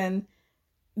person,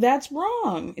 that's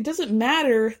wrong. It doesn't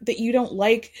matter that you don't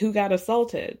like who got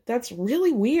assaulted. That's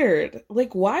really weird.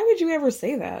 Why would you ever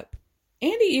say that?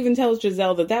 Andy even tells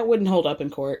Giselle that wouldn't hold up in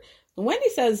court. Wendy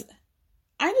says,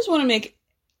 I just want to make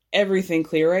everything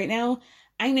clear right now.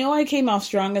 I know I came off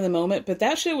strong in the moment, but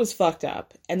that shit was fucked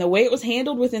up. And the way it was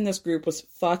handled within this group was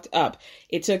fucked up.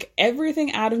 It took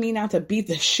everything out of me not to beat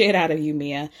the shit out of you,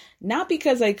 Mia. Not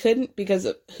because I couldn't, because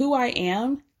of who I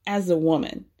am as a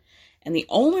woman. And the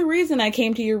only reason I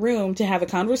came to your room to have a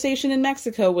conversation in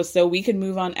Mexico was so we could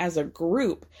move on as a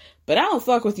group. But I don't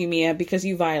fuck with you, Mia, because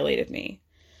you violated me.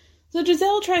 So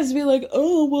Giselle tries to be like,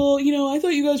 oh, well, I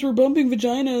thought you guys were bumping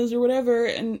vaginas or whatever.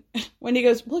 And Wendy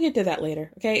goes, we'll get to that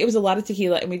later. Okay. It was a lot of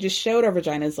tequila and we just showed our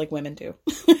vaginas like women do.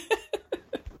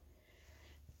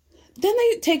 Then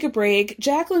they take a break.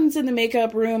 Jacqueline's in the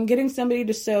makeup room getting somebody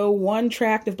to sew one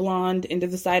tract of blonde into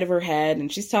the side of her head.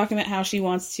 And she's talking about how she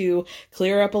wants to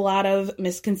clear up a lot of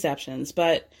misconceptions.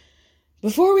 But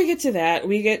before we get to that,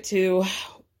 we get to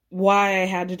why I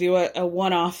had to do a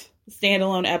one-off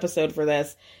standalone episode for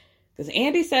this. Because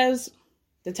Andy says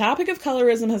the topic of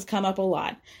colorism has come up a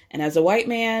lot. And as a white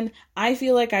man, I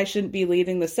feel like I shouldn't be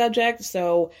leading the subject.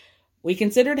 So we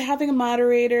considered having a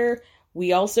moderator.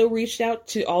 We also reached out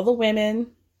to all the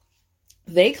women.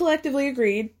 They collectively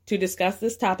agreed to discuss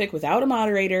this topic without a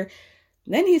moderator.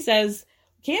 And then he says,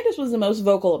 Candace was the most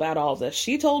vocal about all of this.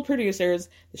 She told producers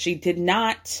that she did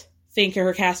not think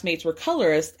her castmates were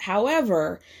colorist.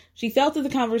 However, she felt that the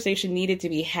conversation needed to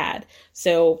be had.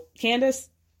 So Candace,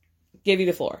 give you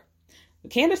the floor.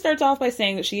 Candace starts off by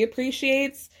saying that she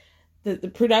appreciates the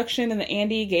production and that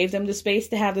Andy gave them the space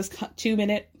to have this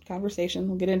 2-minute conversation.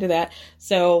 We'll get into that.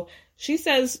 So she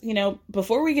says,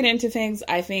 before we get into things,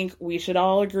 I think we should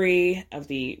all agree of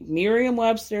the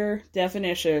Merriam-Webster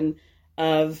definition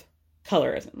of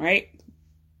colorism, right?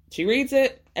 She reads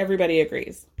it, everybody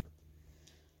agrees.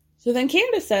 So then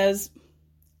Candace says,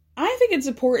 I think it's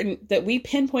important that we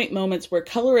pinpoint moments where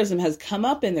colorism has come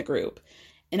up in the group.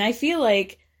 And I feel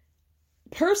like,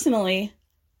 personally,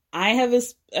 I have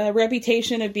a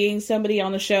reputation of being somebody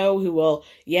on the show who will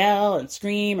yell and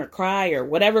scream or cry or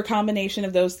whatever combination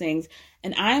of those things.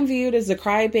 And I'm viewed as the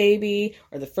crybaby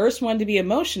or the first one to be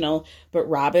emotional, but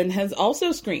Robin has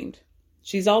also screamed.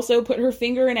 She's also put her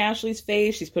finger in Ashley's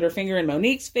face. She's put her finger in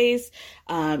Monique's face,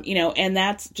 and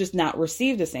that's just not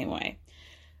received the same way.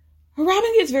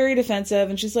 Robin gets very defensive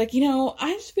and she's like,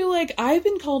 I just feel like I've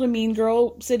been called a mean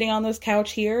girl sitting on this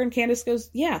couch here. And Candace goes,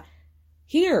 yeah,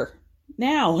 here.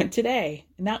 Now and today,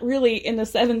 not really in the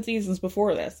 7 seasons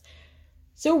before this.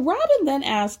 So Robin then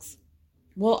asks,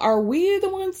 well, are we the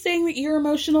ones saying that you're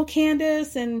emotional,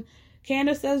 Candace? And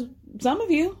Candace says, some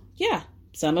of you. Yeah,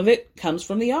 some of it comes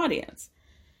from the audience.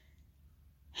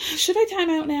 Should I time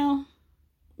out now?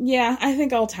 Yeah, I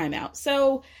think I'll time out.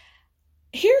 So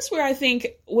here's where I think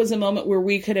was a moment where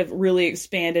we could have really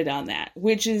expanded on that,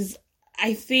 which is,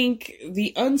 I think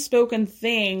the unspoken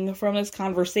thing from this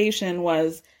conversation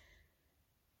was,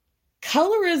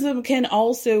 colorism can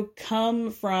also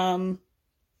come from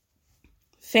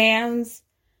fans,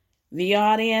 the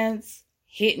audience,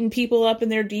 hitting people up in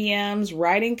their DMs,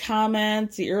 writing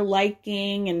comments that you're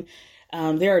liking, and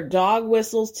there are dog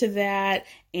whistles to that.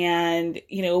 And,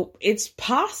 it's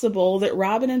possible that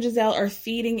Robin and Gizelle are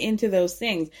feeding into those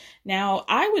things. Now,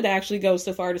 I would actually go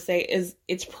so far to say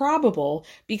it's probable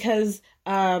because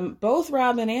both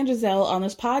Robin and Gizelle on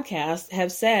this podcast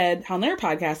have said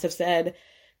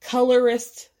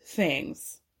colorist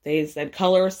things. They said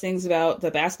colorist things about the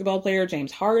basketball player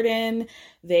James Harden.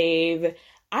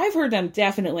 I've heard them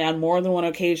definitely on more than one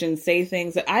occasion say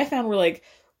things that I found were like,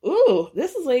 ooh,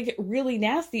 this is like really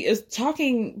nasty, is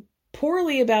talking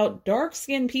poorly about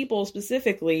dark-skinned people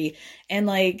specifically and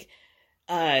like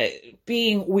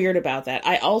being weird about that.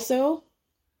 I also,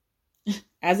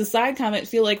 as a side comment,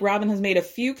 feel like Robin has made a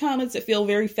few comments that feel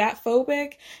very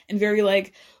fat-phobic and very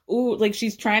like, ooh, like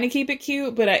she's trying to keep it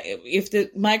cute, but if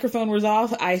the microphone was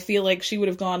off, I feel like she would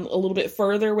have gone a little bit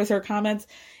further with her comments,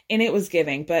 and it was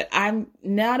giving. But I'm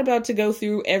not about to go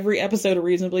through every episode of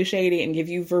Reasonably Shady and give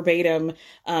you verbatim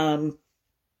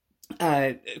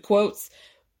quotes.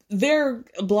 There are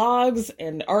blogs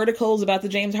and articles about the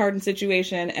James Harden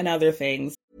situation and other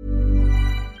things.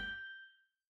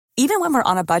 Even when we're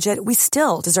on a budget, we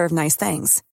still deserve nice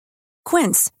things.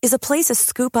 Quince is a place to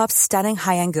scoop up stunning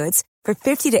high-end goods for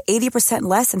 50 to 80%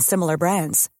 less than similar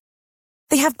brands.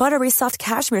 They have buttery soft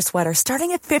cashmere sweaters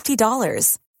starting at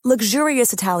 $50,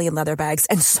 luxurious Italian leather bags,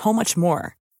 and so much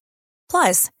more.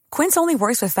 Plus, Quince only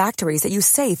works with factories that use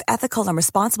safe, ethical, and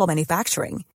responsible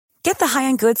manufacturing. Get the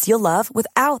high-end goods you'll love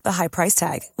without the high price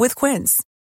tag with Quince.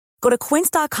 Go to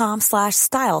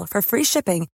quince.com/style for free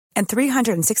shipping and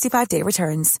 365-day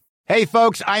returns. Hey,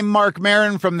 folks, I'm Mark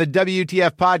Maron from the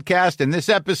WTF Podcast, and this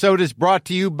episode is brought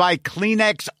to you by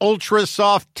Kleenex Ultra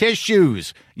Soft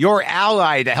Tissues, your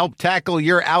ally to help tackle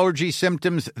your allergy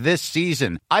symptoms this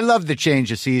season. I love the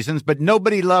change of seasons, but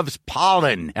nobody loves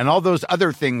pollen and all those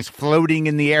other things floating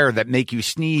in the air that make you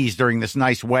sneeze during this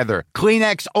nice weather.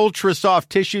 Kleenex Ultra Soft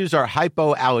Tissues are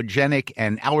hypoallergenic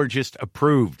and allergist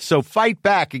approved, so fight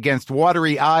back against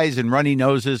watery eyes and runny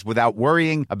noses without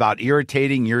worrying about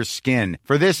irritating your skin.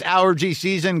 For this allergy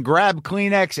season, grab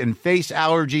Kleenex and face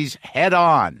allergies head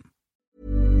on.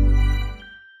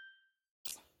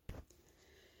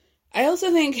 I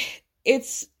also think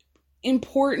it's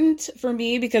important for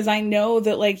me because I know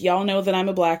that, like, y'all know that I'm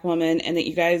a Black woman and that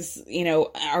you guys,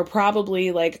 are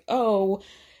probably like, oh,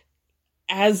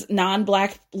 as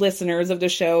non-Black listeners of the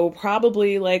show,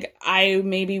 probably like I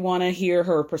maybe want to hear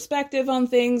her perspective on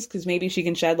things because maybe she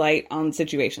can shed light on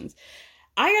situations.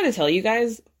 I gotta tell you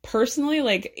guys, personally,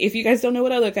 like, if you guys don't know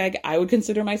what I look like, I would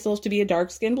consider myself to be a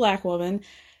dark-skinned Black woman.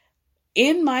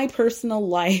 In my personal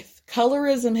life,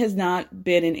 colorism has not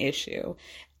been an issue.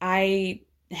 I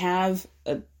have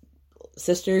a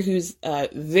sister who's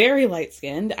very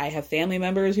light-skinned. I have family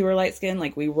members who are light-skinned.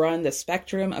 Like, we run the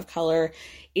spectrum of color.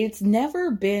 It's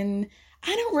never been,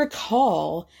 I don't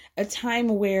recall a time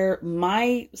where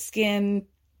my skin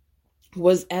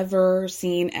was ever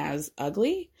seen as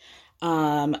ugly.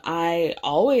 I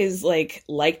always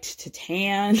liked to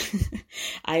tan.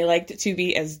 I liked to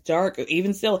be as dark,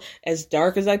 even still as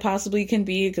dark as I possibly can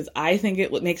be, because I think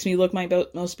it makes me look my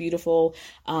most beautiful.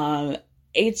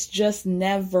 It's just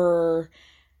never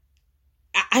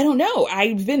I don't know.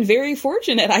 I've been very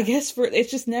fortunate, I guess,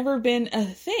 it's just never been a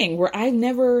thing where I've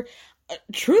never,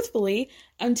 truthfully,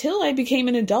 until I became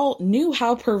an adult, knew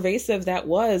how pervasive that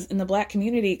was in the Black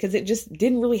community, because it just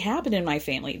didn't really happen in my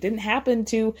family. It didn't happen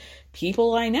to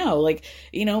people I know. Like,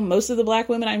 most of the Black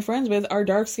women I'm friends with are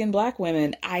dark-skinned Black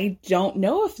women. I don't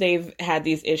know if they've had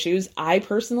these issues. I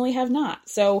personally have not.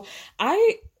 So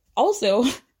I also...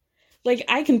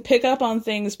 I can pick up on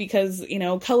things because,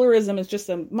 colorism is just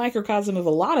a microcosm of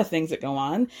a lot of things that go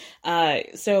on.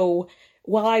 So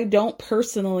while I don't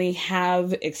personally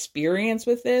have experience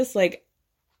with this,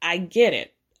 I get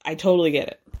it. I totally get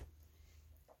it.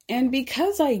 And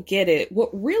because I get it,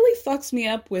 what really fucks me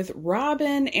up with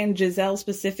Robin and Gizelle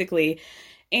specifically,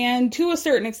 and to a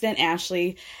certain extent,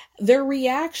 Ashley, their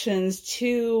reactions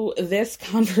to this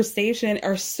conversation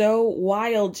are so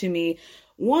wild to me.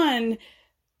 One,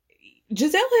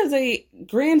 Gizelle has a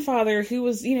grandfather who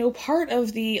was, part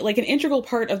of the, an integral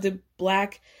part of the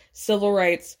Black civil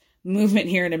rights movement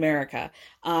here in America.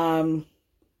 Gizelle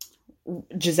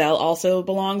also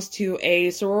belongs to a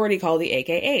sorority called the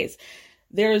AKAs.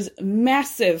 There's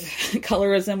massive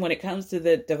colorism when it comes to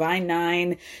the Divine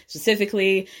Nine.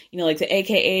 Specifically, the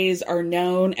AKAs are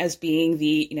known as being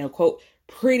the, quote,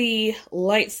 pretty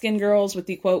light-skinned girls with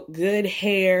the, quote, good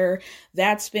hair.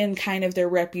 That's been kind of their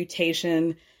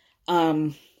reputation.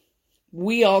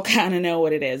 We all kind of know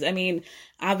what it is. I mean,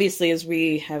 obviously, as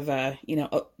we have,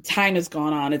 time has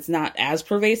gone on, it's not as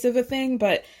pervasive a thing,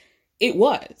 but it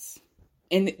was,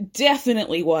 and it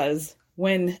definitely was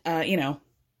when,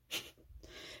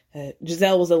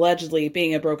 Gizelle was allegedly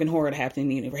being a broken whore at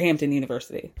Hampton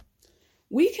University.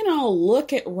 We can all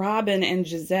look at Robin and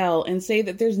Gizelle and say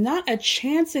that there's not a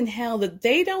chance in hell that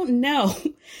they don't know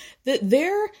that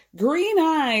their green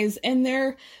eyes and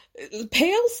their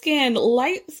pale skin,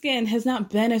 light skin has not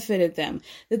benefited them.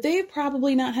 That they've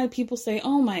probably not had people say,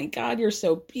 oh my God, you're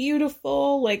so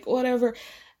beautiful, whatever.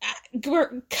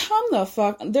 Come the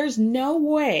fuck. There's no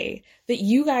way that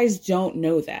you guys don't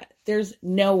know that. There's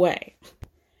no way.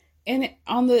 And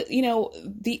on the,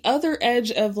 the other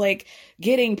edge of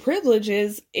getting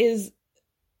privileges is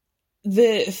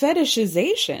the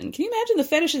fetishization. Can you imagine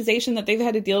the fetishization that they've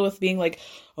had to deal with, being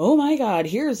oh my God,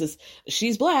 here's this,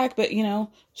 she's Black, but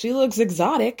she looks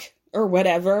exotic or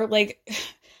whatever.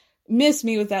 Miss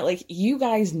me with that. You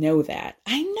guys know that.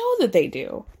 I know that they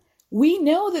do. We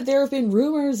know that there have been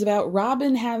rumors about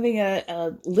Robin having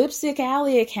a Lipstick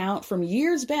Alley account from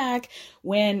years back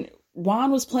when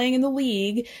Juan was playing in the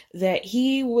league, that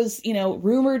he was,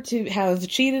 rumored to have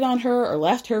cheated on her or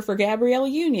left her for Gabrielle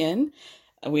Union.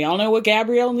 We all know what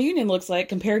Gabrielle Union looks like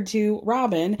compared to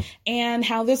Robin, and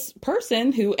how this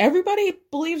person, who everybody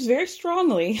believes very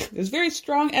strongly, there's very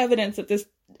strong evidence that this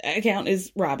account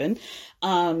is Robin,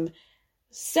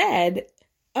 said,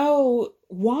 oh,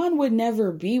 Juan would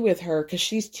never be with her because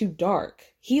she's too dark.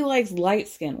 He likes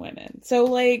light-skinned women.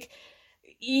 So,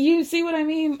 you see what I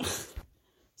mean?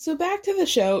 So back to the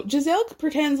show, Gizelle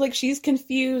pretends like she's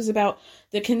confused about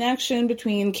the connection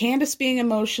between Candace being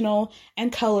emotional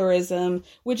and colorism,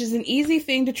 which is an easy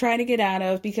thing to try to get out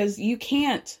of because you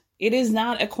can't. It is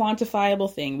not a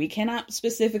quantifiable thing. We cannot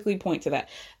specifically point to that.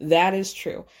 That is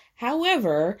true.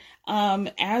 However,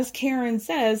 as Karen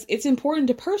says, it's important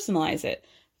to personalize it.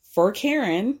 For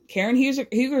Karen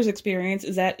Huger's experience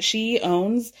is that she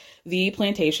owns the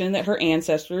plantation that her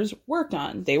ancestors worked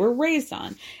on, they were raised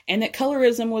on, and that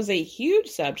colorism was a huge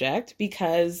subject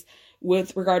because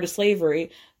with regard to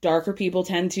slavery, darker people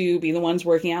tend to be the ones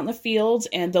working out in the fields,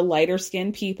 and the lighter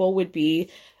skinned people would be,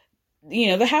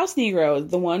 the house Negro,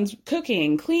 the ones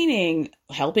cooking, cleaning,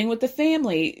 helping with the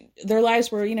family. Their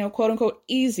lives were, quote unquote,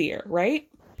 easier, right?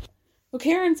 Well,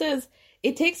 Karen says,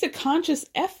 it takes a conscious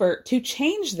effort to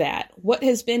change that, what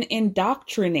has been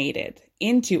indoctrinated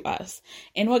into us.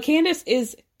 And what Candace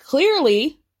is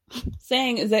clearly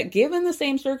saying is that given the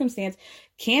same circumstance,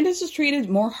 Candace is treated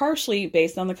more harshly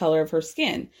based on the color of her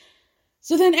skin.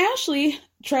 So then Ashley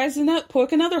tries to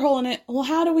poke another hole in it. Well,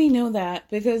 how do we know that?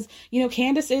 Because,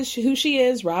 Candace is who she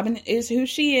is. Robin is who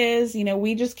she is.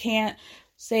 We just can't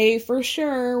say for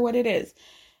sure what it is.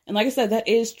 And like I said, that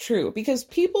is true because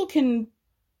people can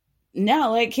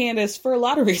now like Candace for a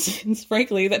lot of reasons,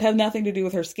 frankly, that have nothing to do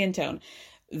with her skin tone.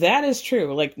 That is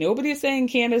true. Nobody is saying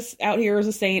Candace out here is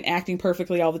a saint acting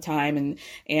perfectly all the time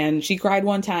and she cried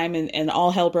one time and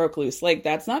all hell broke loose.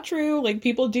 That's not true.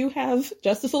 People do have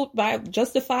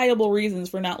justifiable reasons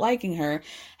for not liking her.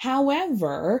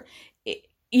 However,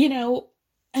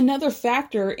 another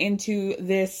factor into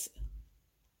this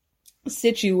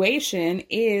situation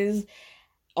is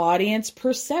audience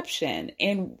perception.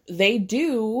 And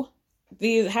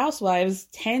these housewives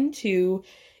tend to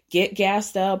get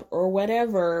gassed up or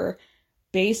whatever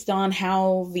based on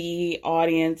how the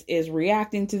audience is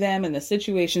reacting to them and the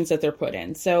situations that they're put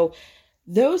in. So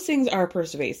those things are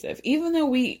persuasive. Even though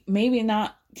we maybe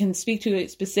not can speak to a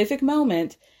specific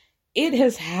moment, it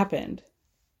has happened.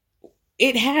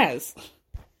 It has.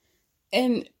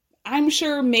 And I'm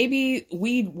sure maybe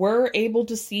we were able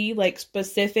to see like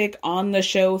specific on the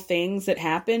show things that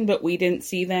happened, but we didn't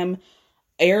see them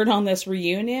aired on this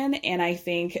reunion. And I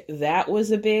think that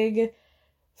was a big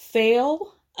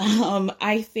fail.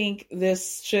 I think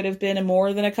this should have been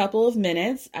more than a couple of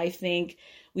minutes. I think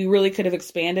we really could have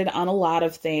expanded on a lot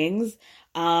of things.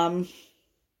 But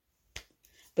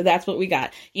that's what we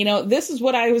got. You know, this is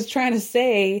what I was trying to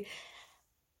say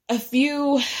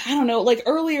like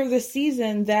earlier this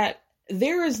season, that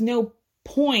there is no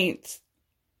point.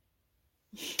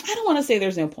 I don't want to say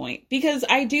there's no point, because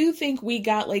I do think we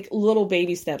got like little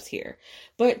baby steps here.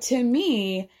 But to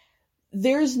me,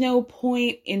 there's no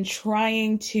point in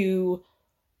trying to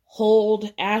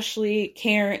hold Ashley,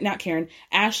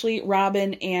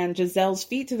 Robin, and Gizelle's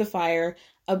feet to the fire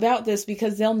about this,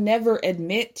 because they'll never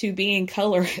admit to being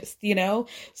colorist, you know?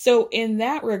 So in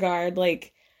that regard,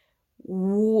 like,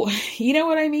 you know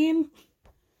what I mean?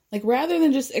 Like, rather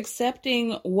than just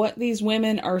accepting what these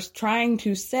women are trying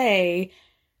to say,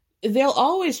 they'll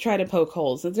always try to poke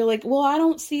holes. And they're like, well, I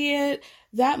don't see it.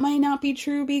 That might not be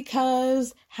true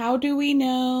because how do we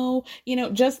know? You know,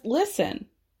 just listen.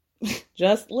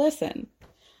 Just listen.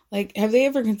 Like, have they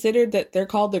ever considered that they're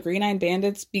called the Green-Eyed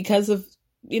Bandits because of,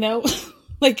 you know,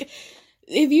 like,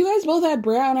 if you guys both had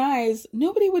brown eyes,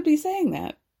 nobody would be saying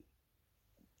that.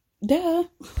 Duh.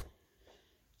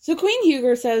 So Queen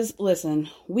Huger says, listen,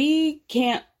 we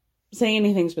can't say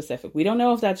anything specific. We don't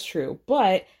know if that's true,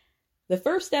 but the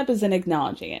first step is in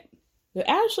acknowledging it. So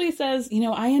Ashley says, you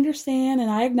know, I understand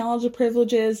and I acknowledge the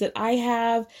privileges that I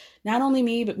have. Not only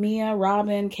me, but Mia,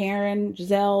 Robin, Karen,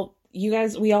 Gizelle, you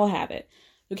guys, we all have it.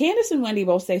 So Candace and Wendy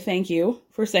both say thank you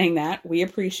for saying that. We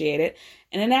appreciate it.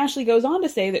 And then Ashley goes on to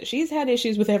say that she's had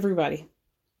issues with everybody.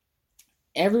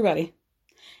 Everybody.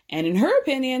 And in her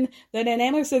opinion, the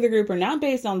dynamics of the group are not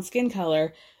based on skin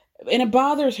color, and it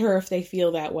bothers her if they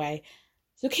feel that way.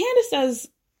 So Candace says,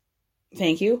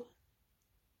 thank you.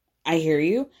 I hear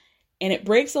you. And it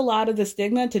breaks a lot of the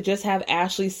stigma to just have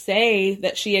Ashley say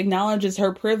that she acknowledges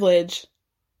her privilege.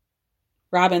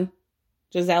 Robin,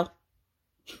 Gizelle.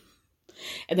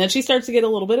 And then she starts to get a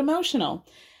little bit emotional.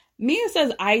 Mia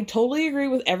says, I totally agree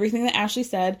with everything that Ashley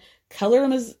said.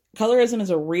 Colorism is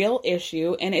a real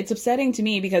issue, and it's upsetting to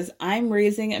me because I'm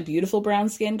raising a beautiful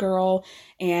brown-skinned girl,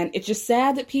 and it's just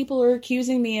sad that people are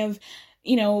accusing me of,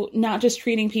 you know, not just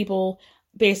treating people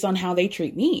based on how they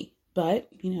treat me. But,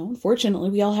 you know,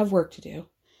 unfortunately, we all have work to do.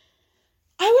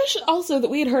 I wish also that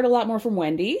we had heard a lot more from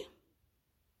Wendy.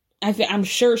 I'm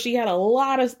sure she had a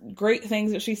lot of great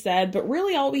things that she said, but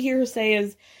really all we hear her say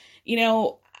is, you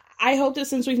know, I hope that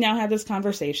since we've now had this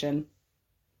conversation,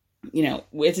 you know,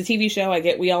 it's a TV show. I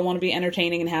get we all want to be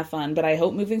entertaining and have fun, but I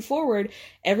hope moving forward,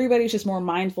 everybody's just more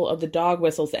mindful of the dog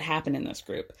whistles that happen in this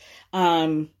group.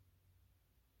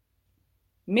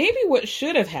 Maybe what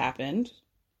should have happened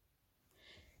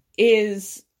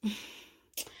is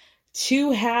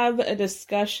to have a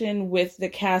discussion with the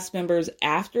cast members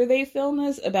after they film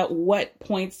this about what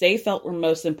points they felt were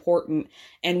most important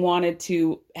and wanted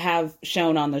to have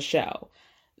shown on the show.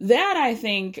 That, I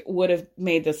think, would have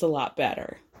made this a lot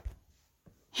better.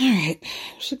 All right.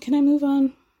 Can I move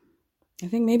on? I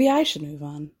think maybe I should move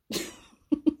on.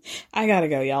 I gotta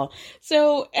go, y'all.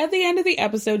 So at the end of the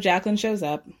episode, Jacqueline shows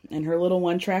up in her little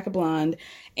one track of blonde.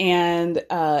 And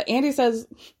Andy says,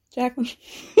 Jacqueline,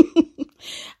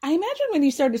 I imagine when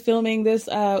you started filming this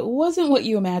wasn't what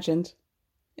you imagined.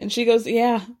 And she goes,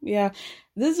 yeah.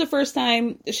 This is the first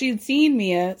time she'd seen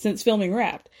Mia since filming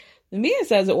Wrapped. And Mia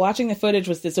says that watching the footage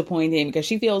was disappointing because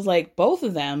she feels like both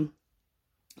of them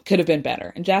could have been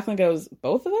better. And Jacqueline goes,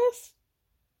 both of us?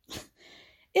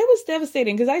 It was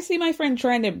devastating because I see my friend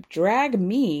trying to drag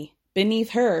me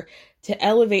beneath her to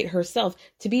elevate herself,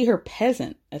 to be her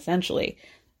peasant, essentially.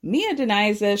 Mia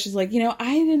denies this. She's like, you know,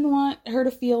 I didn't want her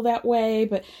to feel that way,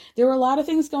 but there were a lot of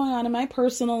things going on in my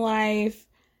personal life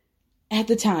at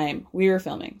the time we were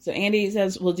filming. So Andy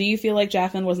says, well, do you feel like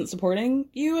Jacqueline wasn't supporting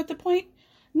you at the point?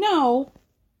 No,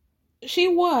 she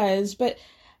was, but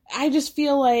I just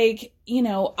feel like, you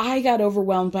know, I got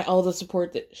overwhelmed by all the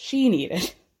support that she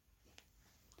needed.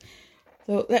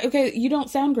 So, okay, you don't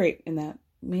sound great in that,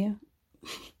 Mia.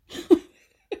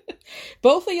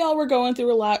 Both of y'all were going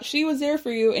through a lot. She was there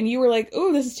for you, and you were like,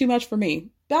 oh, this is too much for me.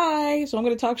 Bye. So I'm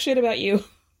going to talk shit about you.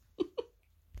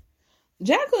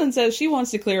 Jacqueline says she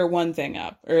wants to clear one thing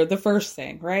up, or the first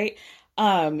thing, right?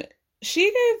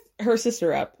 She gave her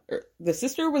sister up. The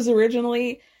sister was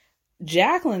originally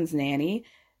Jacqueline's nanny.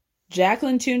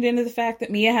 Jacqueline tuned into the fact that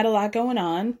Mia had a lot going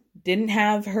on, didn't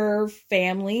have her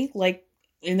family like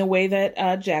in the way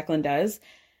that Jacqueline does,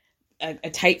 a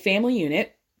tight family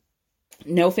unit,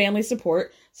 no family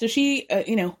support. So she,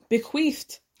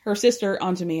 bequeathed her sister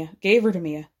onto Mia, gave her to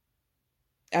Mia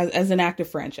as an act of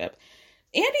friendship.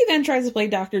 Andy then tries to play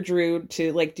Dr. Drew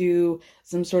to like do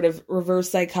some sort of reverse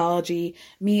psychology.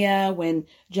 Mia, when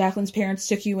Jacqueline's parents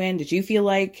took you in, did you feel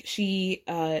like she,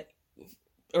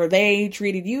 or they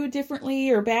treated you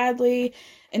differently or badly?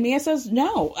 And Mia says,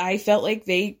 no, I felt like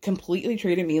they completely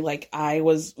treated me like I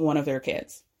was one of their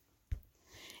kids.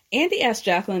 Andy asked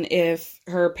Jacqueline if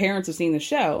her parents have seen the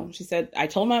show. She said, I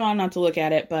told my mom not to look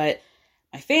at it, but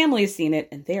my family has seen it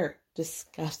and they're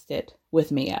disgusted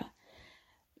with Mia.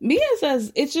 Mia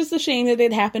says it's just a shame that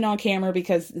it happened on camera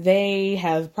because they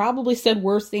have probably said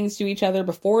worse things to each other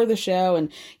before the show.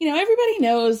 And, everybody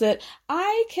knows that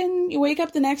I can wake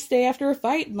up the next day after a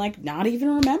fight and like not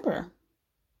even remember.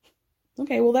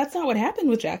 Okay, well, that's not what happened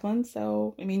with Jacqueline.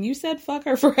 So, you said fuck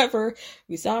her forever.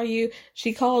 We saw you.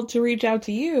 She called to reach out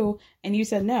to you and you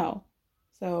said no.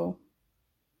 So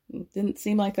it didn't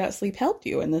seem like that sleep helped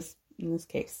you in this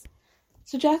case.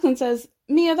 So Jacqueline says,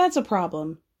 Mia, that's a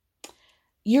problem.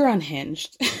 You're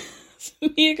unhinged. So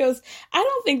Mia goes, I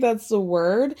don't think that's the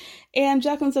word. And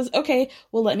Jacqueline says, okay,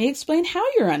 well, let me explain how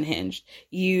you're unhinged.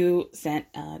 You sent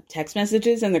text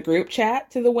messages in the group chat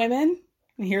to the women.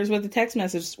 And here's what the text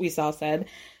message we saw said.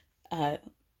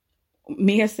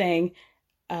 Mia saying,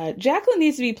 Jacqueline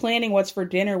needs to be planning what's for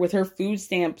dinner with her food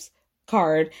stamps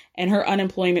card and her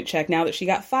unemployment check now that she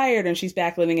got fired and she's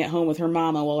back living at home with her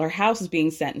mama while her house is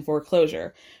being set in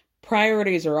foreclosure.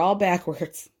 Priorities are all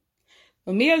backwards.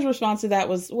 Well, Mia's response to that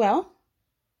was, well,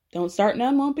 don't start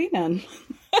none, won't be none.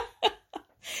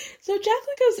 So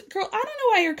Jacqueline goes, girl, I don't know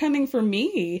why you're coming for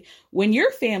me when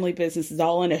your family business is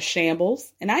all in a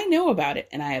shambles. And I know about it.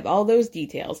 And I have all those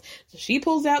details. So she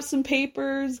pulls out some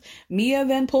papers. Mia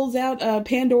then pulls out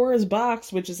Pandora's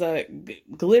box, which is a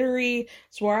glittery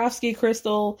Swarovski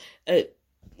crystal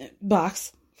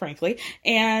box, frankly.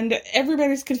 And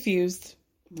everybody's confused.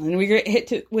 And we get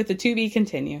hit with the to be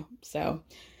continue. So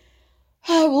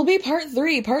will be part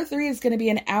 3. Part 3 is going to be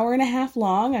an hour and a half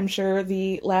long. I'm sure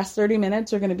the last 30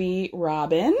 minutes are going to be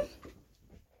Robin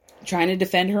trying to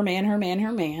defend her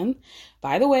man.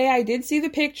 By the way, I did see the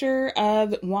picture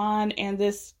of Juan and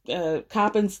this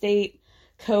Coppin State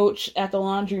coach at the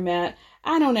laundromat.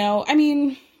 I don't know.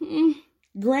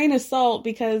 Grain of salt,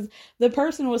 because the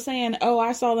person was saying, oh,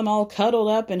 I saw them all cuddled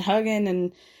up and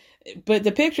hugging, but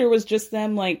the picture was just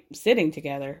them like sitting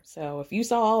together. So if you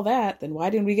saw all that, then why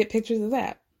didn't we get pictures of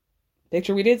that?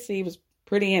 Picture we did see was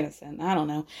pretty innocent. I don't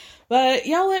know. But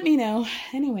y'all let me know.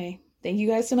 Anyway, thank you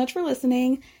guys so much for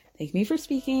listening. Thank me for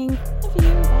speaking.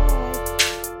 Love you.